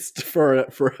choice for a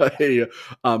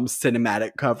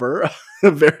cinematic cover. A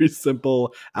very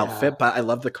simple outfit, but I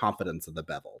love the confidence of the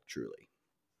bevel. Truly,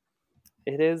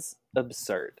 it is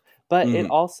absurd, but it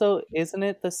also isn't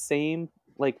it the same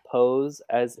like pose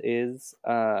as is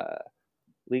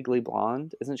Legally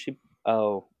Blonde? Isn't she?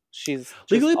 Oh, she's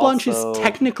Legally Blonde. She's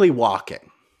technically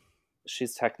walking.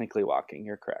 She's technically walking.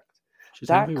 You're correct. She's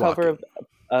that cover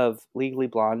of Legally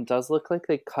Blonde does look like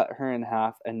they cut her in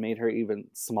half and made her even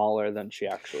smaller than she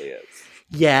actually is.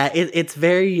 Yeah, it's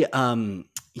very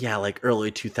like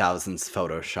early 2000s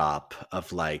Photoshop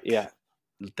of like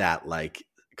that like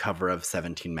cover of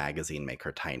 17 magazine make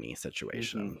her tiny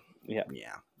situation. Yeah,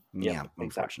 unfortunately.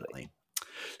 Exactly.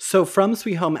 So from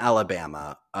Sweet Home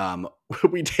Alabama,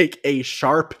 we take a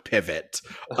sharp pivot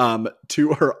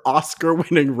to her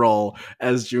Oscar-winning role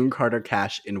as June Carter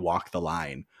Cash in Walk the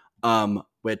Line,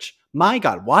 which, my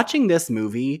God, watching this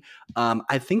movie,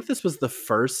 I think this was the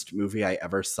first movie I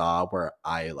ever saw where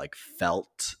I like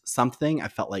felt something. I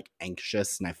felt like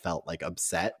anxious and I felt like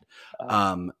upset,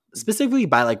 specifically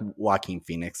by like Joaquin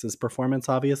Phoenix's performance,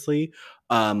 obviously.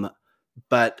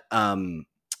 But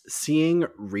seeing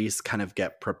Reese kind of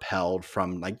get propelled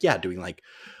from like, doing like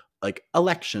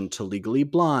Election to Legally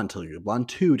Blonde to Legally Blonde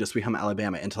 2 to Sweet Home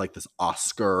Alabama into like this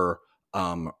Oscar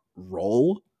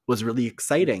role was really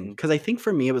exciting. Because I think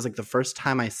for me, it was like the first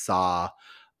time I saw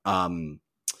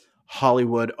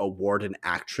Hollywood award an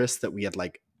actress that we had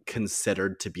like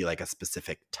considered to be like a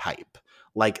specific type.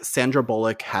 Like Sandra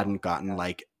Bullock hadn't gotten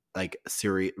like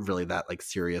really that like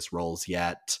serious roles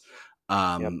yet.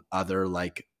 Other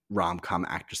like rom-com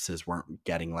actresses weren't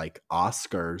getting like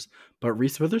Oscars, but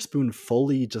Reese Witherspoon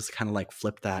fully just kind of like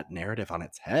flipped that narrative on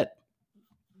its head.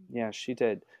 Yeah, she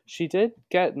did. She did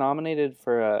get nominated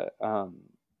for a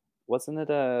wasn't it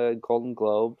a Golden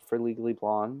Globe for Legally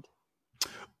Blonde?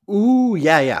 Ooh,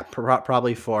 yeah.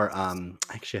 Probably for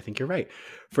actually I think you're right.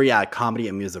 For comedy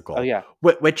and musical. Oh yeah.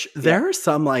 Which there are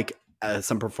some like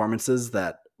some performances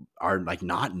that are like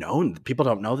not known. People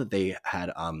don't know that they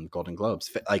had Golden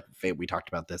Globes. Like we talked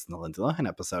about this in the Lindsay Lohan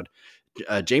episode.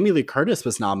 Jamie Lee Curtis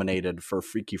was nominated for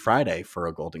Freaky Friday for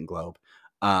a Golden Globe.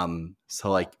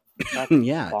 So like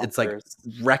bonkers. It's like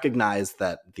recognized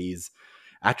that these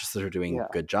actresses are doing a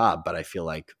good job, but I feel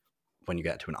like when you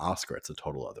get to an Oscar, it's a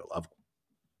total other level.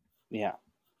 Yeah.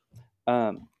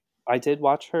 I did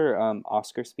watch her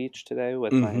Oscar speech today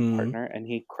with my partner, and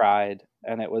he cried,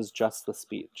 and it was just the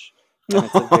speech. And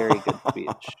it's a very good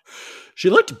speech. She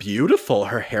looked beautiful.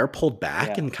 Her hair pulled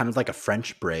back and kind of like a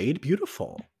French braid.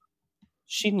 Beautiful.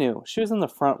 She knew. She was in the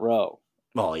front row.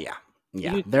 Oh, yeah.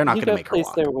 Yeah, they're not going to get make her placed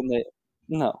walk. there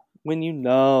when you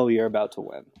know you're about to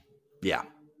win. Yeah.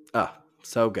 Oh,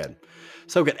 so good.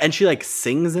 So good. And she like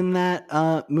sings in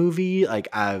that movie.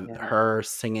 Like her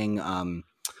singing on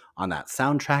that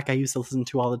soundtrack I used to listen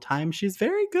to all the time. She's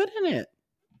very good in it.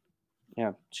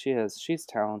 Yeah, she is. She's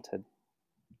talented.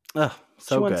 Oh,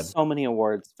 so she won good. so many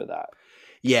awards for that.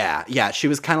 Yeah. She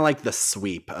was kind of like the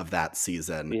sweep of that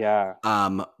season. Yeah.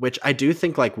 Which I do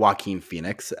think like Joaquin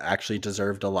Phoenix actually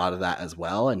deserved a lot of that as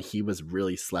well. And he was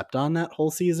really slept on that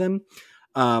whole season.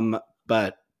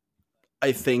 But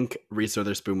I think Reese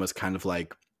Witherspoon was kind of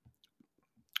like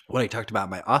what I talked about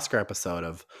in my Oscar episode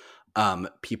of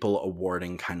people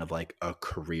awarding kind of like a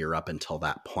career up until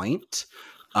that point.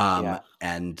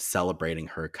 And celebrating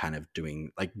her kind of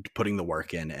doing like putting the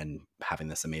work in and having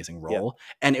this amazing role.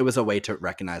 And it was a way to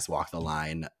recognize Walk the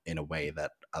Line in a way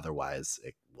that otherwise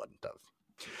it wouldn't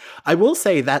have. I will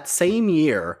say that same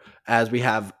year as we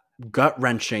have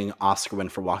gut-wrenching Oscar win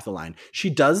for Walk the Line, she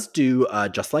does do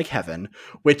Just Like Heaven,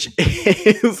 which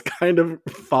is kind of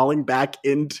falling back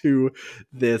into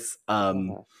this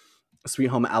Sweet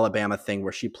Home Alabama thing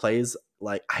where she plays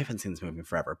like, I haven't seen this movie in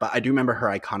forever, but I do remember her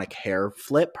iconic hair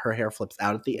flip. Her hair flips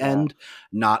out at the end,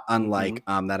 not unlike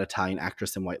that Italian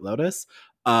actress in White Lotus.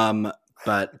 But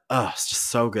it's just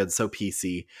so good, so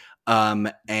PC.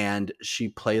 And she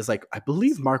plays like, I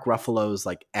believe Mark Ruffalo's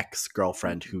like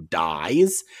ex-girlfriend who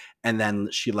dies, and then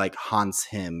she like haunts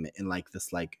him in like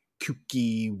this like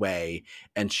kooky way,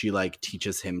 and she like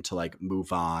teaches him to like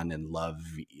move on and love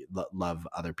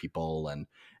other people,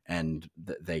 and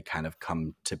they kind of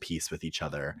come to peace with each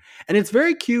other. And it's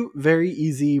very cute, very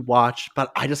easy watch,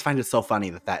 but I just find it so funny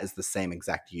that is the same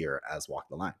exact year as Walk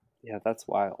the Line. Yeah, that's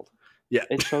wild. Yeah.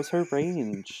 It shows her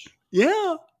range.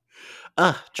 Yeah.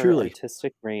 Truly. Her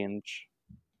artistic range.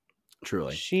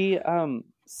 Truly. She,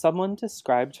 someone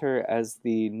described her as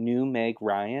the new Meg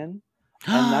Ryan,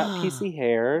 and that PC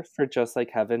hair for Just Like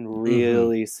Heaven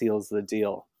really seals the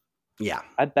deal. Yeah.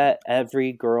 I bet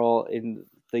every girl in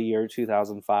the year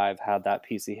 2005 had that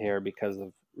PC hair because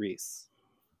of Reese.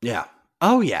 Yeah.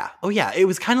 Oh yeah. It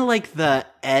was kind of like the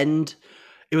end.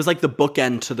 It was like the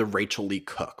bookend to the Rachel Lee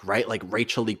Cook, right? Like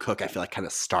Rachel Lee Cook, I feel like kind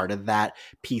of started that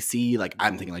PC. Like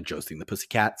I'm thinking like Josie and the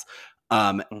Pussycats.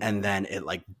 And then it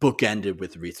like bookended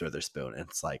with Reese Witherspoon. And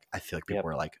it's like, I feel like people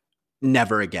were like,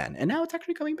 never again. And now it's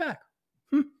actually coming back.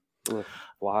 Ugh,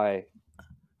 why?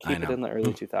 Keep it in the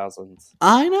early 2000s.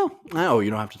 I know. You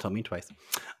don't have to tell me twice.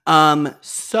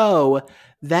 So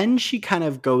then she kind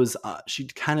of goes, she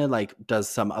kind of like does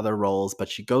some other roles, but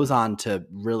she goes on to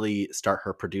really start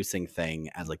her producing thing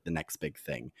as like the next big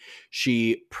thing.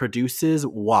 She produces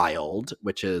Wild,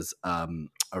 which is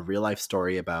a real life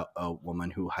story about a woman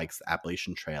who hikes the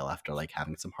Appalachian Trail after like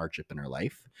having some hardship in her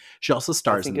life. She also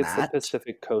stars in that. I think it's the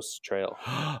Pacific Coast Trail.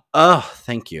 Oh,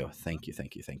 thank you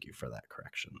for that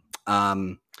correction.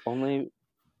 Only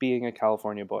being a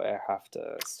California boy, I have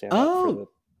to stand up for the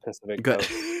Pacific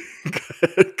Coast.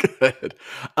 Good.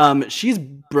 She's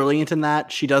brilliant in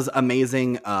that. She does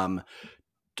amazing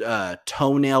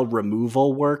toenail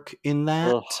removal work in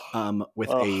that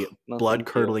with a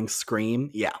blood-curdling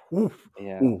scream. Yeah. Ooh,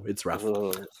 it's rough.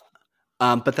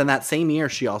 But then that same year,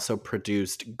 she also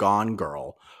produced Gone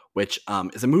Girl, which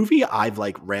is a movie I've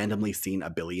like randomly seen a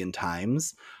billion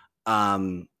times.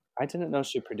 I didn't know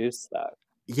she produced that.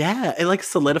 Yeah, it like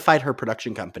solidified her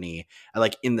production company.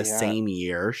 Like in the same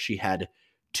year, she had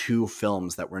 2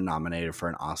 films that were nominated for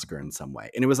an Oscar in some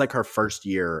way, and it was like her first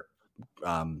year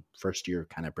kind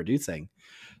of producing.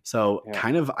 So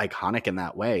kind of iconic in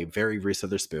that way. Very Reese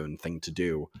Witherspoon thing to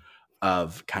do,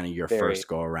 of kind of your first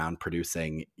go around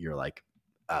producing your like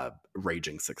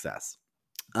raging success.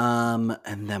 And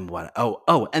then what?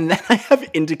 And then I have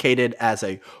indicated as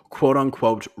a quote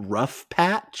unquote rough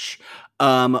patch,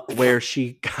 where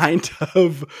she kind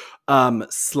of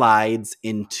slides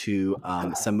into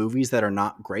some movies that are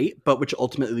not great, but which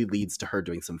ultimately leads to her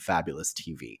doing some fabulous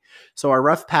TV. So our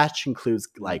rough patch includes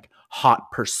like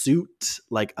Hot Pursuit,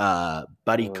 like a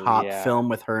buddy cop film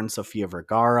with her and Sofia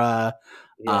Vergara.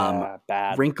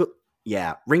 Bad.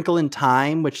 Wrinkle in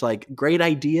Time, which like great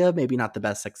idea, maybe not the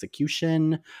best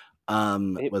execution.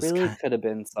 It was really could have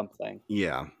been something.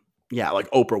 Yeah,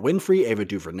 like Oprah Winfrey, Ava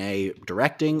DuVernay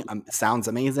directing. Sounds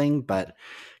amazing, but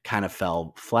kind of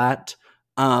fell flat.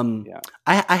 I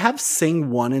have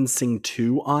Sing 1 and Sing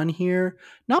 2 on here,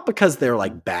 not because they're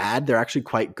like bad, they're actually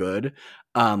quite good.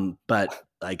 But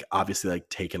like obviously like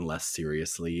taken less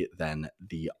seriously than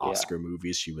the Oscar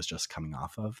movies she was just coming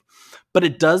off of. But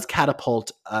it does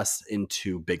catapult us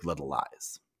into Big Little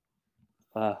Lies.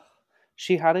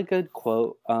 She had a good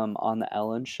quote on the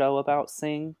Ellen show about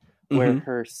Sing, where Mm-hmm.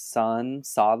 her son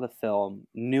saw the film,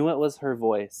 knew it was her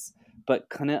voice, but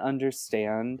couldn't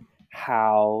understand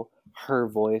how her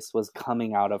voice was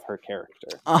coming out of her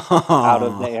character, out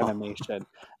of the Oh. animation.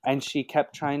 And she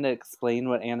kept trying to explain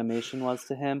what animation was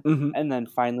to him, Mm-hmm. and then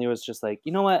finally was just like,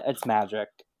 you know what? It's magic.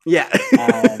 Yeah.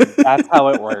 And that's how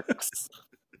it works.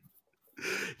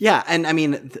 Yeah, and I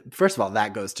mean, first of all,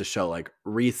 that goes to show like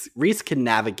Reese can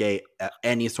navigate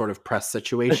any sort of press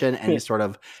situation, any sort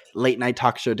of late night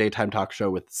talk show, daytime talk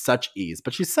show with such ease.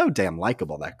 But she's so damn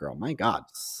likable, that girl. My God,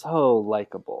 So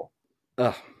likable.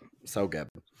 ugh, so good.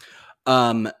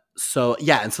 So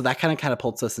yeah, and so that kind of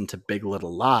catapults us into Big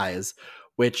Little Lies,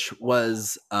 which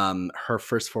was her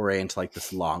first foray into like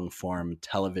this long form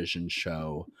television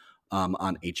show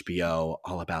on HBO,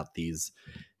 all about these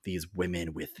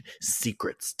women with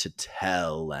secrets to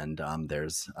tell, and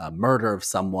there's a murder of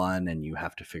someone and you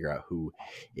have to figure out who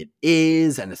it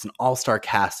is, and it's an all-star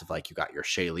cast of like, you got your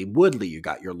Shailene Woodley, you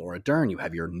got your Laura Dern, you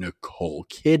have your Nicole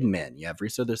Kidman, you have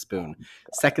Reese Witherspoon.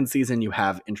 Second season you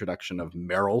have introduction of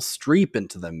Meryl Streep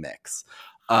into the mix.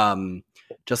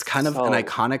 Just kind of an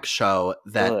iconic show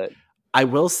that good. I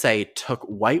will say took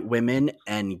white women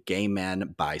and gay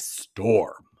men by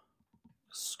storm.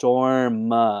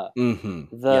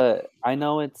 Mm-hmm. I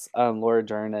know it's Laura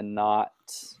Dern and not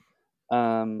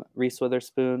Reese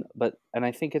Witherspoon, and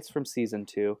I think it's from season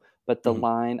 2. But the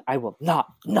line "I will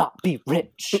not be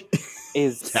rich"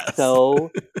 is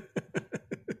so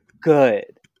good.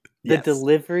 The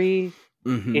delivery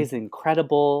is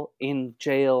incredible in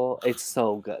jail. It's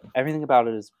so good. Everything about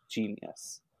it is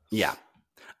genius. Yeah,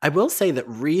 I will say that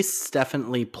Reese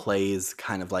definitely plays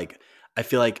kind of like, I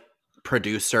feel like,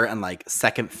 producer and like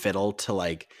second fiddle to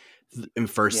like in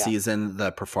first season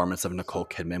the performance of Nicole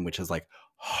Kidman, which is like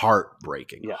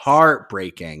heartbreaking.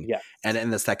 Yes. And in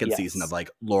the second season of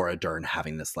like Laura Dern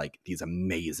having this like these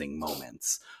amazing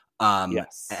moments.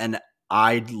 And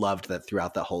I loved that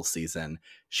throughout the whole season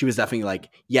she was definitely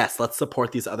like, yes, let's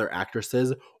support these other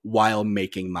actresses while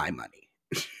making my money.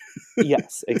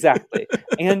 Yes, exactly.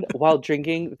 And while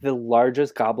drinking the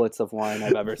largest goblets of wine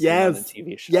I've ever seen on a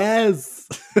TV show. Yes.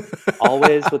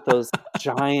 Always with those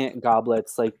giant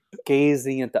goblets, like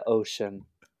gazing at the ocean.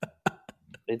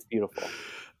 It's beautiful.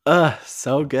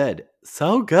 So good.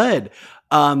 So good.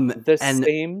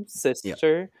 Same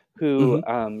sister who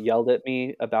yelled at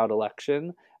me about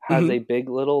election has a Big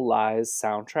Little Lies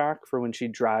soundtrack for when she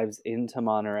drives into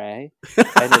Monterey.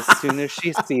 And as soon as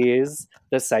she sees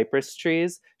the cypress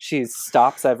trees, she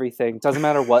stops everything, doesn't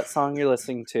matter what song you're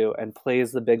listening to, and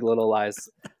plays the Big Little Lies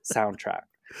soundtrack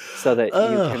so that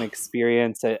you can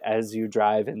experience it as you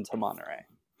drive into Monterey.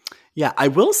 Yeah, I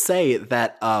will say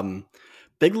that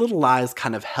Big Little Lies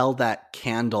kind of held that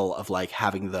candle of like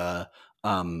having the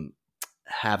soundtrack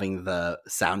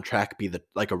be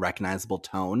like a recognizable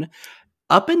tone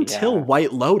up until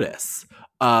White Lotus.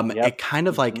 It kind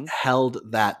of like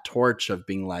held that torch of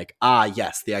being like,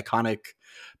 yes, the iconic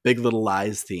Big Little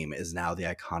Lies theme is now the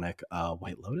iconic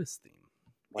White Lotus theme.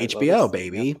 HBO, Lotus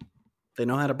baby. Theme, They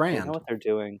know how to brand. They know what they're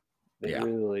doing. They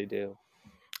really do.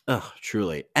 Oh,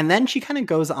 truly. And then she kind of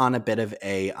goes on a bit of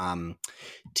a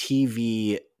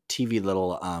TV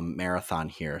little marathon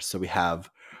here. So we have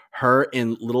her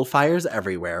in Little Fires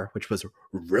Everywhere, which was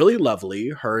really lovely.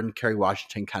 Her and Kerry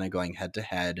Washington kind of going head to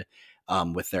head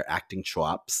with their acting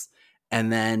chops. And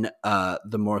then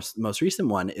the most recent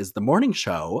one is The Morning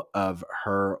Show of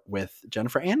her with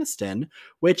Jennifer Aniston,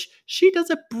 which she does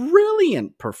a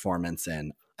brilliant performance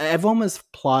in. Everyone was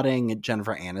plotting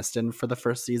Jennifer Aniston for the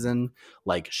first season,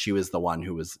 like she was the one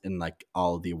who was in like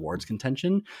all of the awards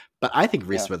contention. But I think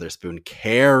Reese Witherspoon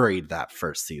carried that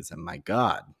first season. My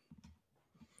God.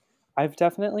 I've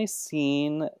definitely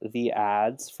seen the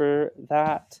ads for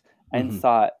that and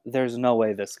thought, there's no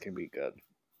way this can be good.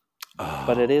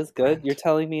 But it is good. Brent. You're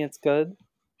telling me it's good?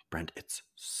 Brent, it's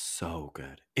so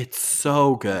good. It's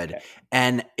so good. Okay.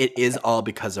 And it is all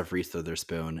because of Reese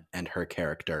Witherspoon and her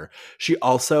character. She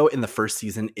also, in the first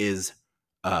season, is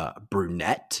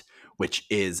brunette, which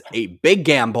is a big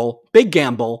gamble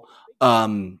to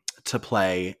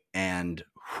play. And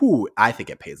I think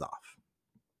it pays off.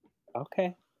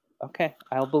 Okay.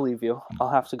 I'll believe you. I'll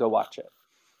have to go watch it.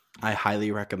 I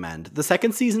highly recommend. The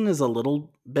second season is a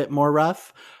little bit more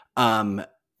rough.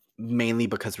 Mainly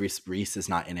because Reese is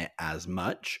not in it as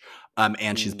much,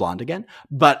 and she's blonde again.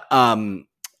 But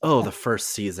the first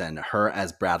season, her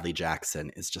as Bradley Jackson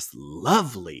is just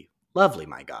lovely,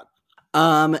 my God.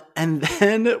 And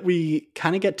then we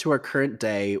kind of get to our current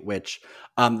day, which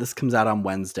this comes out on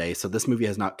Wednesday, so this movie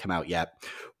has not come out yet.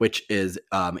 Which is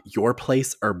Your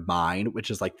Place or Mine,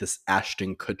 which is like this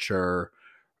Ashton Kutcher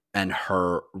and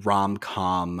her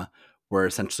rom-com where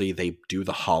essentially they do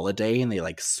the holiday and they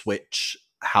like switch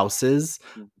houses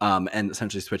and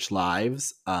essentially switch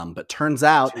lives. But turns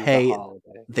out, To the hey,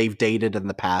 holiday. they've dated in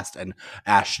the past and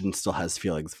Ashton still has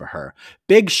feelings for her.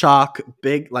 Big shock,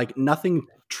 big, like nothing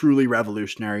truly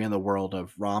revolutionary in the world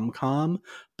of rom-com,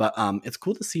 but it's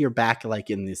cool to see her back like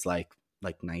in this like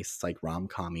nice like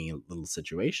rom-com-y little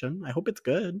situation. I hope it's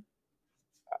good.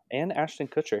 And Ashton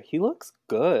Kutcher, he looks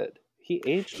good. He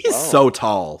aged He's well. so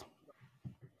tall.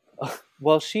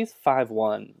 Well, she's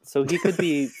 5'1", so he could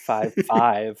be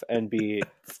 5'5" and be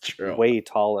True. way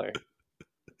taller.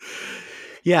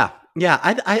 Yeah.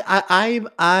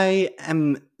 I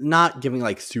am not giving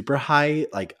like super high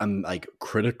like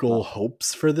critical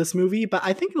hopes for this movie, but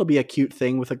I think it'll be a cute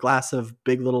thing with a glass of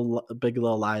Big Little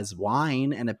Lies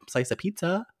wine and a slice of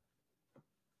pizza.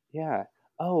 Yeah.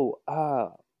 Oh,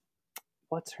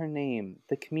 what's her name?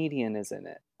 The comedian is in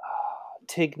it.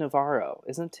 Tig Navarro,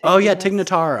 isn't Tig? Oh yeah, Tig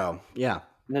Notaro. Yeah,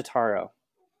 Notaro.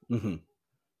 Mm-hmm.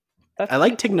 That's I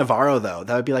like Tig cool. Navarro though.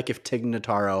 That would be like if Tig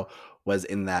Notaro was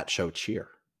in that show Cheer.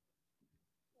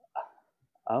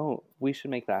 Oh, we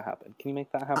should make that happen. Can you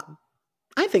make that happen?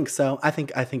 I think so. I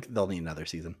think they'll need another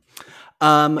season.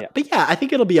 Yeah. But yeah, I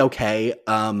think it'll be okay.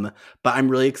 But I'm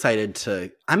really excited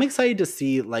to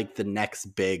see like the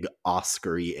next big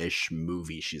Oscar-y-ish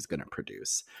movie she's going to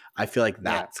produce. I feel like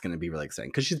that's going to be really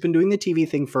exciting because she's been doing the TV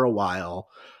thing for a while.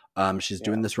 She's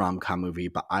doing this rom-com movie,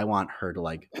 but I want her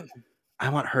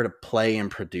to play and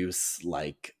produce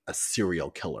like a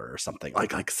serial killer or something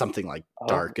like something like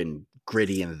dark and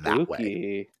gritty in that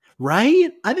way.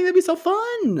 Right? I think that'd be so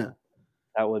fun.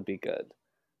 That would be good.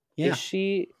 Yeah. Is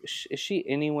she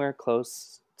anywhere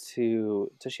close to?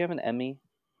 Does she have an Emmy?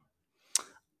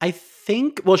 I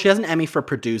think. Well, she has an Emmy for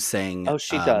producing. Oh,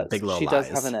 she does. Big Little She Lies.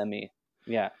 does have an Emmy.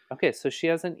 Yeah. Okay, so she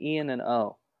has an E and an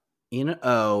O. E and an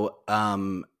O.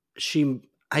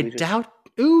 Doubt.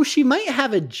 Ooh, she might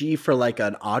have a G for like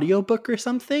an audiobook or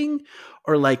something,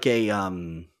 or like a.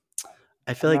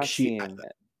 I feel like she.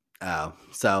 Oh,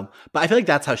 so, but I feel like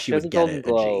that's how she would get it.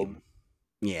 A G.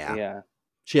 Yeah. Yeah.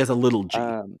 She has a little G.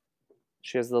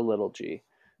 She has the little G.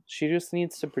 She just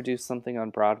needs to produce something on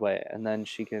Broadway, and then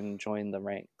she can join the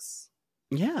ranks.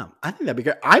 Yeah, I think that'd be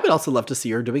great. I would also love to see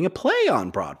her doing a play on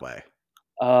Broadway.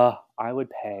 I would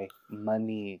pay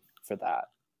money for that.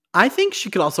 I think she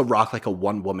could also rock like a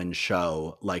one-woman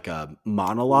show, like a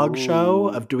monologue show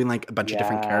of doing like a bunch of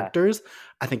different characters.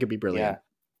 I think it'd be brilliant. Yeah.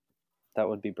 That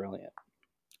would be brilliant.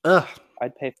 Ugh.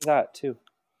 I'd pay for that too.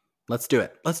 Let's do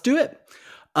it.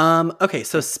 Okay,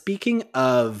 so speaking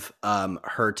of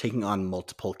her taking on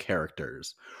multiple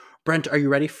characters, Brent, are you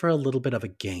ready for a little bit of a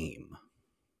game?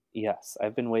 Yes,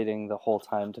 I've been waiting the whole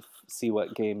time to see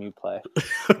what game you play.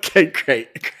 Okay, great.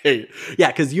 Yeah,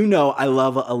 because I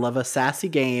love a sassy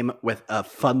game with a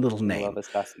fun little name. I love a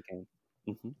sassy game.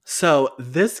 Mm-hmm. So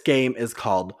this game is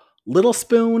called Little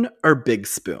Spoon or Big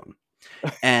Spoon.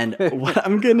 And what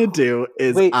I'm going to do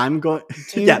is Do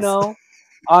you know,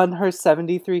 on her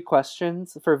 73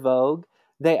 questions for Vogue,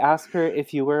 they ask her,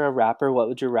 if you were a rapper, what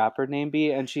would your rapper name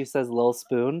be? And she says Lil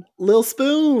Spoon. Lil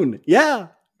Spoon. Yeah.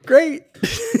 Great.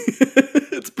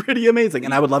 It's pretty amazing.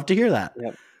 And I would love to hear that.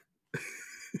 Yep.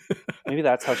 Maybe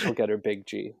that's how she'll get her big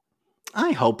G.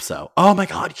 I hope so. Oh my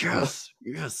God. Yes.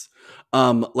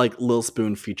 Like Lil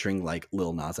Spoon featuring like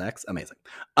Lil Nas X. Amazing.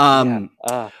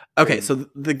 Okay. So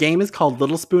the game is called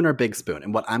Little Spoon or Big Spoon.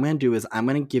 And what I'm going to do is I'm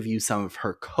going to give you some of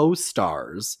her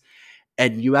co-stars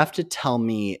and you have to tell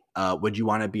me, would you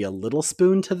want to be a little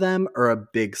spoon to them or a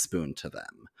big spoon to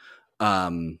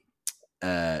them?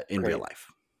 In real life.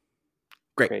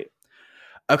 Great.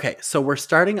 Okay, so we're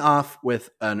starting off with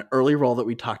an early role that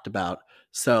we talked about.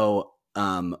 So,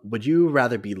 would you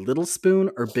rather be Little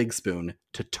Spoon or Big Spoon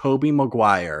to Tobey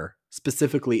Maguire,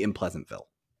 specifically in Pleasantville?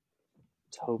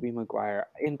 Tobey Maguire.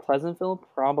 In Pleasantville,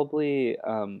 probably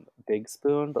Big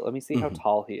Spoon, but let me see how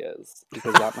tall he is,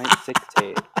 because that might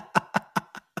dictate.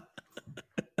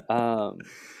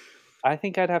 I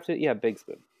think I'd have to, Big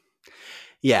Spoon.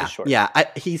 Yeah.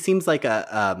 He seems like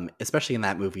especially in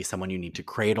that movie, someone you need to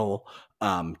cradle,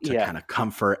 to kind of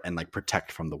comfort and like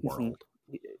protect from the world.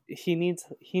 He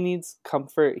needs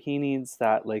comfort. He needs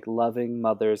that like loving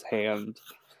mother's hand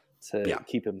to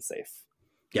keep him safe.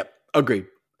 Yep. Agreed.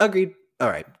 All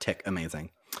right. Tick.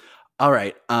 Amazing. All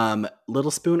right.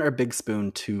 Little Spoon or Big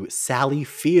Spoon to Sally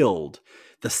Field,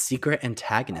 the secret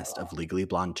antagonist of Legally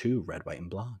Blonde 2, Red, White,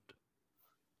 and Blonde.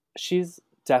 She's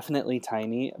definitely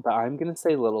tiny, but I'm gonna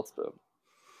say Little Spoon.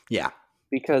 Yeah,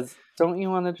 because don't you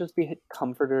want to just be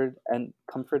comforted and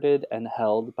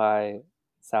held by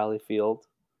Sally Field?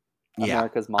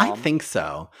 America's I mom. think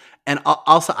so. And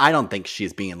also, I don't think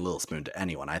she's being Little Spoon to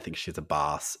anyone. I think she's a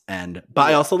boss. But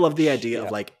I also love the idea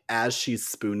of like, as she's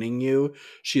spooning you,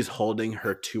 she's holding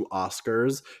her 2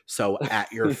 Oscars. So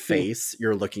at your face,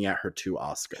 you're looking at her 2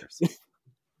 Oscars.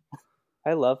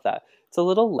 I love that. It's a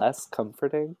little less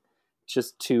comforting.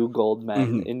 Just 2 gold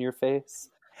men in your face.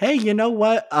 Hey, you know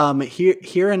what?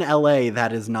 Here in LA,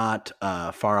 that is not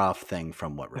a far off thing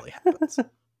from what really happens.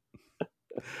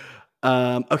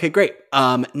 Okay, great.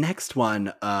 Next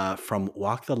one from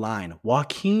Walk the Line,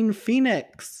 Joaquin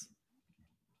Phoenix.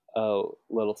 Oh,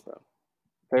 Little Spoon.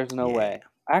 There's no way.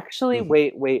 Actually,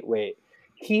 wait.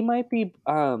 He might be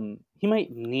he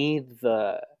might need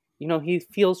the, he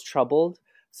feels troubled,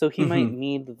 so he might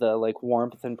need the like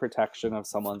warmth and protection of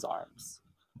someone's arms.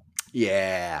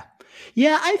 Yeah,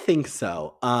 I think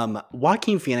so.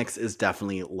 Joaquin Phoenix is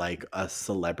definitely like a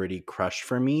celebrity crush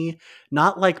for me.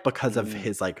 Not like because of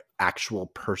his like actual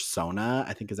persona.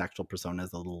 I think his actual persona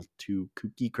is a little too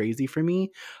kooky crazy for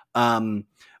me.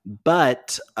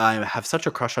 But I have such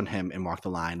a crush on him in Walk the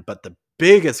Line. But the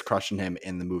biggest crush on him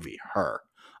in the movie Her.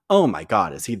 Oh my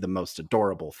God, is he the most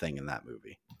adorable thing in that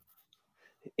movie?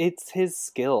 It's his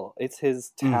skill. It's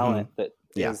his talent that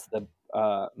is the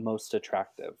most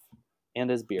attractive. And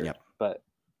his beard, but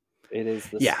it is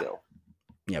the skill.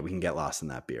 Yeah, we can get lost in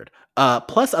that beard.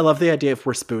 Plus, I love the idea if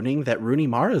we're spooning that Rooney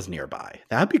Mara's nearby.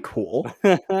 That'd be cool.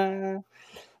 That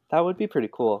would be pretty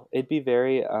cool. It'd be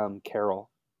very Carol.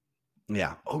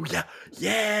 Yeah. Oh, yeah.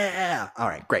 Yeah. All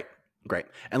right, great.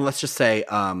 And let's just say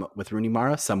with Rooney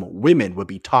Mara, some women would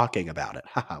be talking about it.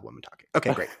 Haha, women talking.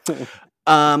 Okay, great.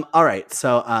 All right,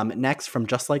 so next from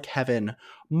Just Like Heaven,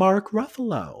 Mark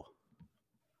Ruffalo.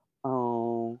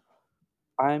 Oh,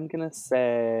 I'm gonna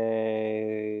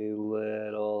say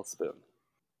Little Spoon.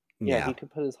 Yeah, he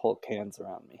could put his Hulk hands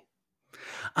around me.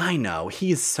 I know,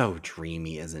 he's so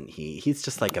dreamy, isn't he? He's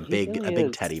just like a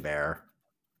big teddy bear.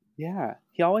 Yeah,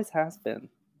 he always has been.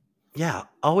 Yeah,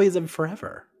 always and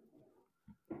forever.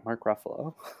 Mark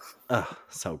Ruffalo. Oh,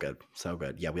 so good.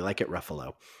 Yeah, we like it,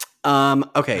 Ruffalo.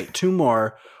 Okay, 2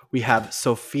 more. We have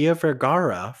Sofia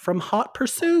Vergara from Hot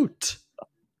Pursuit.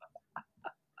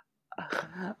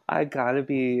 I gotta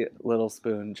be Little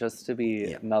Spoon just to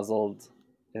be nuzzled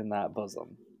in that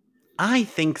bosom. I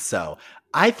think so.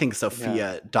 I think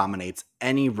Sophia dominates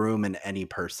any room and any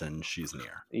person she's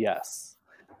near. Yes.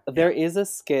 There is a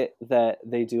skit that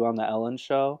they do on the Ellen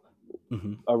show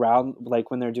around, like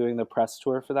when they're doing the press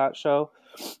tour for that show,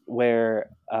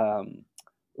 where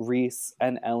Reese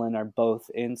and Ellen are both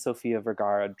in Sofia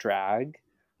Vergara drag,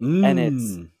 and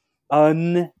it's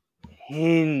unhinged.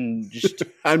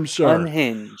 I'm sure.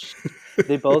 Unhinged.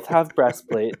 They both have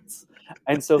breastplates,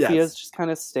 and Sophia's just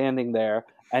kind of standing there,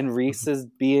 and Reese is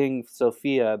being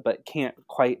Sophia, but can't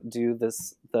quite do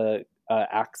the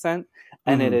accent,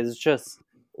 and it is just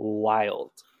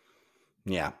wild.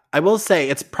 Yeah. I will say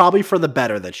it's probably for the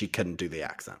better that she couldn't do the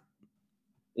accent.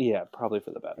 Yeah, probably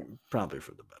for the better.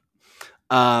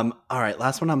 All right,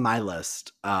 last one on my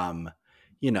list.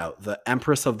 The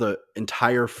empress of the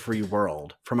entire free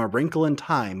world, from A Wrinkle in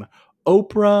Time,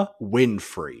 Oprah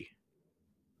Winfrey.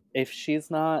 If she's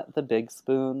not the big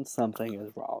spoon, something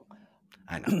is wrong.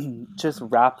 I know. Just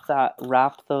wrap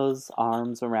those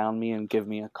arms around me and give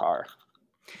me a car.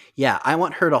 Yeah, I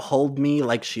want her to hold me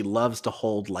like she loves to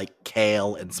hold like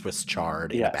kale and Swiss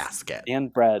chard in a basket.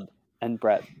 And bread.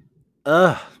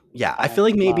 Yeah, I feel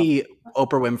like maybe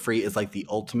Oprah Winfrey is like the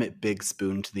ultimate big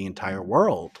spoon to the entire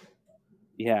world.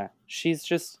 Yeah, she's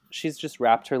just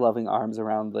wrapped her loving arms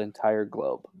around the entire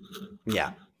globe.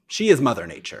 Yeah, she is Mother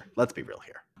Nature. Let's be real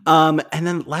here. And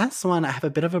then last one, I have a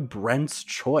bit of a Brent's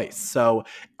choice. So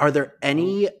are there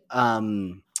any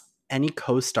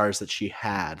co-stars that she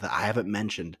had that I haven't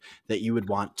mentioned that you would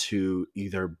want to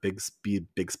either big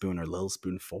spoon or little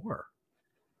spoon for?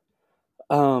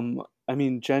 I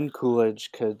mean, Jen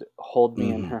Coolidge could hold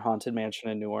me in her haunted mansion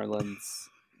in New Orleans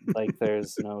like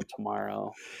there's no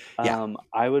tomorrow.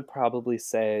 I would probably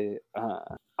say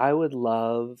I would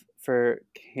love for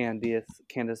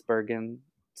Candice Bergen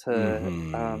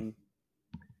to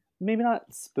maybe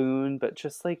not spoon, but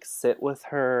just like sit with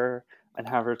her and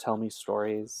have her tell me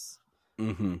stories.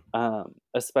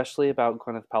 Especially about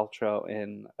Gwyneth Paltrow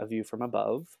in A View from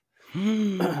Above.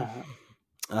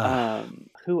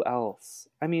 Who else?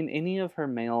 I mean, any of her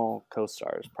male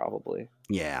co-stars probably.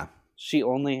 Yeah. She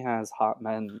only has hot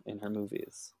men in her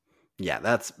movies. Yeah,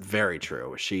 that's very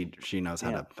true. She knows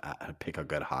how to pick a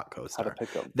good hot co-star. How to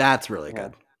pick them. That's really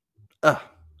good.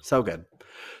 So good.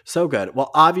 So good. Well,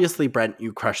 obviously, Brent,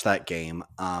 you crushed that game.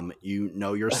 You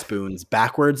know your spoons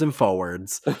backwards and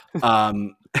forwards.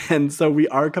 And so we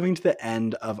are coming to the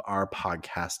end of our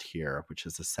podcast here, which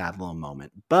is a sad little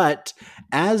moment. But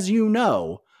as you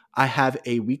know, I have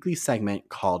a weekly segment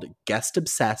called Guest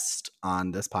Obsessed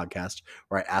on this podcast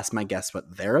where I ask my guests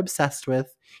what they're obsessed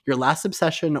with. Your last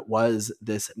obsession was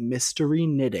this mystery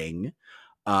knitting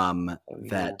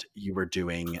that you were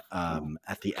doing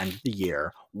at the end of the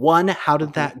year. One, how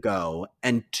did that go?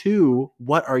 And two,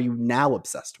 what are you now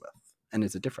obsessed with? And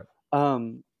is it different?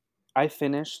 I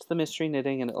finished the mystery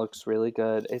knitting and it looks really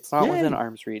good. It's not within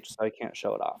arm's reach, so I can't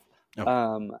show it off.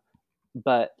 Okay.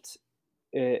 But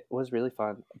it was really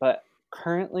fun. But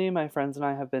currently, my friends and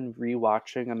I have been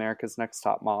rewatching America's Next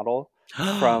Top Model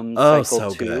from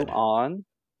cycle 2 on.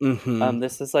 Mm-hmm.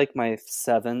 This is like my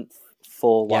 7th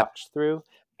full watch through.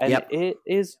 And it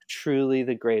is truly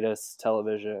the greatest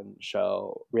television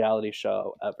show, reality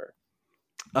show ever.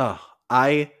 Oh,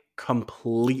 I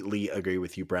completely agree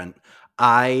with you, Brent.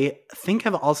 I think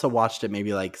I've also watched it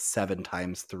maybe like 7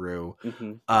 times through.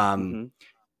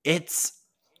 It's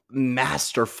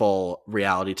masterful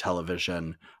reality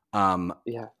television.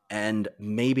 And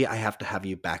maybe I have to have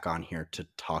you back on here to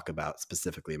talk about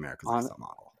specifically America's Next Top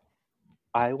Model.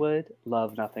 I would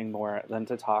love nothing more than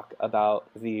to talk about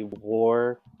the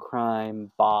war crime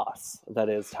boss that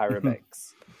is Tyra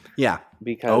Banks.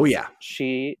 Because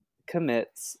she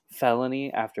commits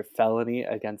felony after felony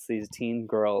against these teen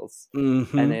girls.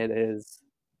 And it is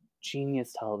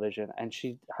genius television. And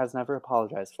she has never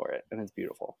apologized for it. And it's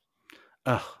beautiful.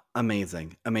 Oh,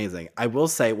 amazing. Amazing. I will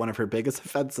say one of her biggest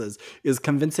offenses is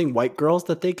convincing white girls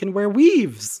that they can wear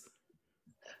weaves.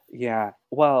 Yeah.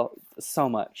 Well, so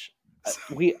much.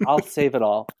 I'll save it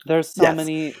all. There's so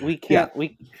many. We can't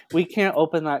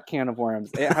open that can of worms.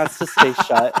 It has to stay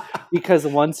shut because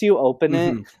once you open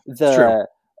it,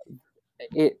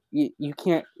 you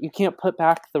can't put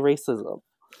back the racism.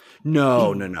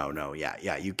 No.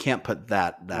 Yeah. You can't put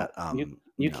that.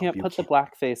 You can't put the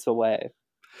blackface away.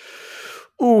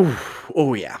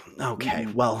 Oh yeah. Okay.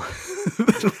 Well,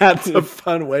 that's a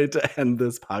fun way to end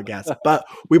this podcast. But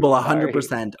we will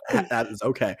 100%. That is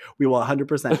okay. We will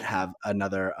 100% have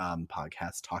another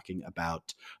podcast talking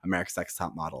about America's Next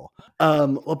Top Model.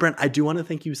 Well, Brent, I do want to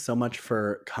thank you so much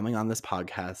for coming on this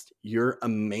podcast. You're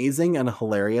amazing and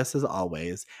hilarious as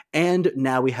always. And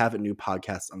now we have a new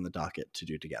podcast on the docket to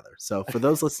do together. So for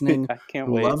those listening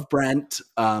who love Brent,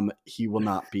 he will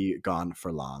not be gone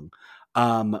for long.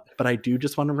 But I do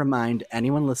just want to remind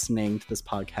anyone listening to this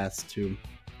podcast to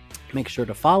make sure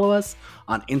to follow us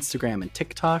on Instagram and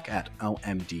TikTok at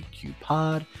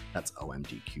OMDQPod. That's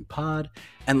OMDQPod.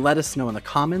 And let us know in the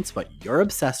comments what you're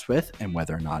obsessed with and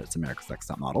whether or not it's America's Next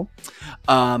Top Model.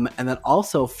 And then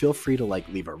also feel free to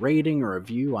leave a rating or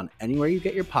review on anywhere you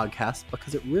get your podcast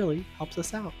because it really helps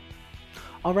us out.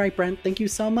 All right, Brent, thank you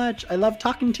so much. I love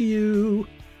talking to you.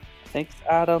 Thanks,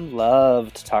 Adam.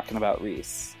 Loved talking about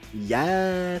Reese.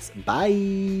 Yes.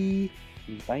 Bye.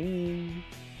 Bye.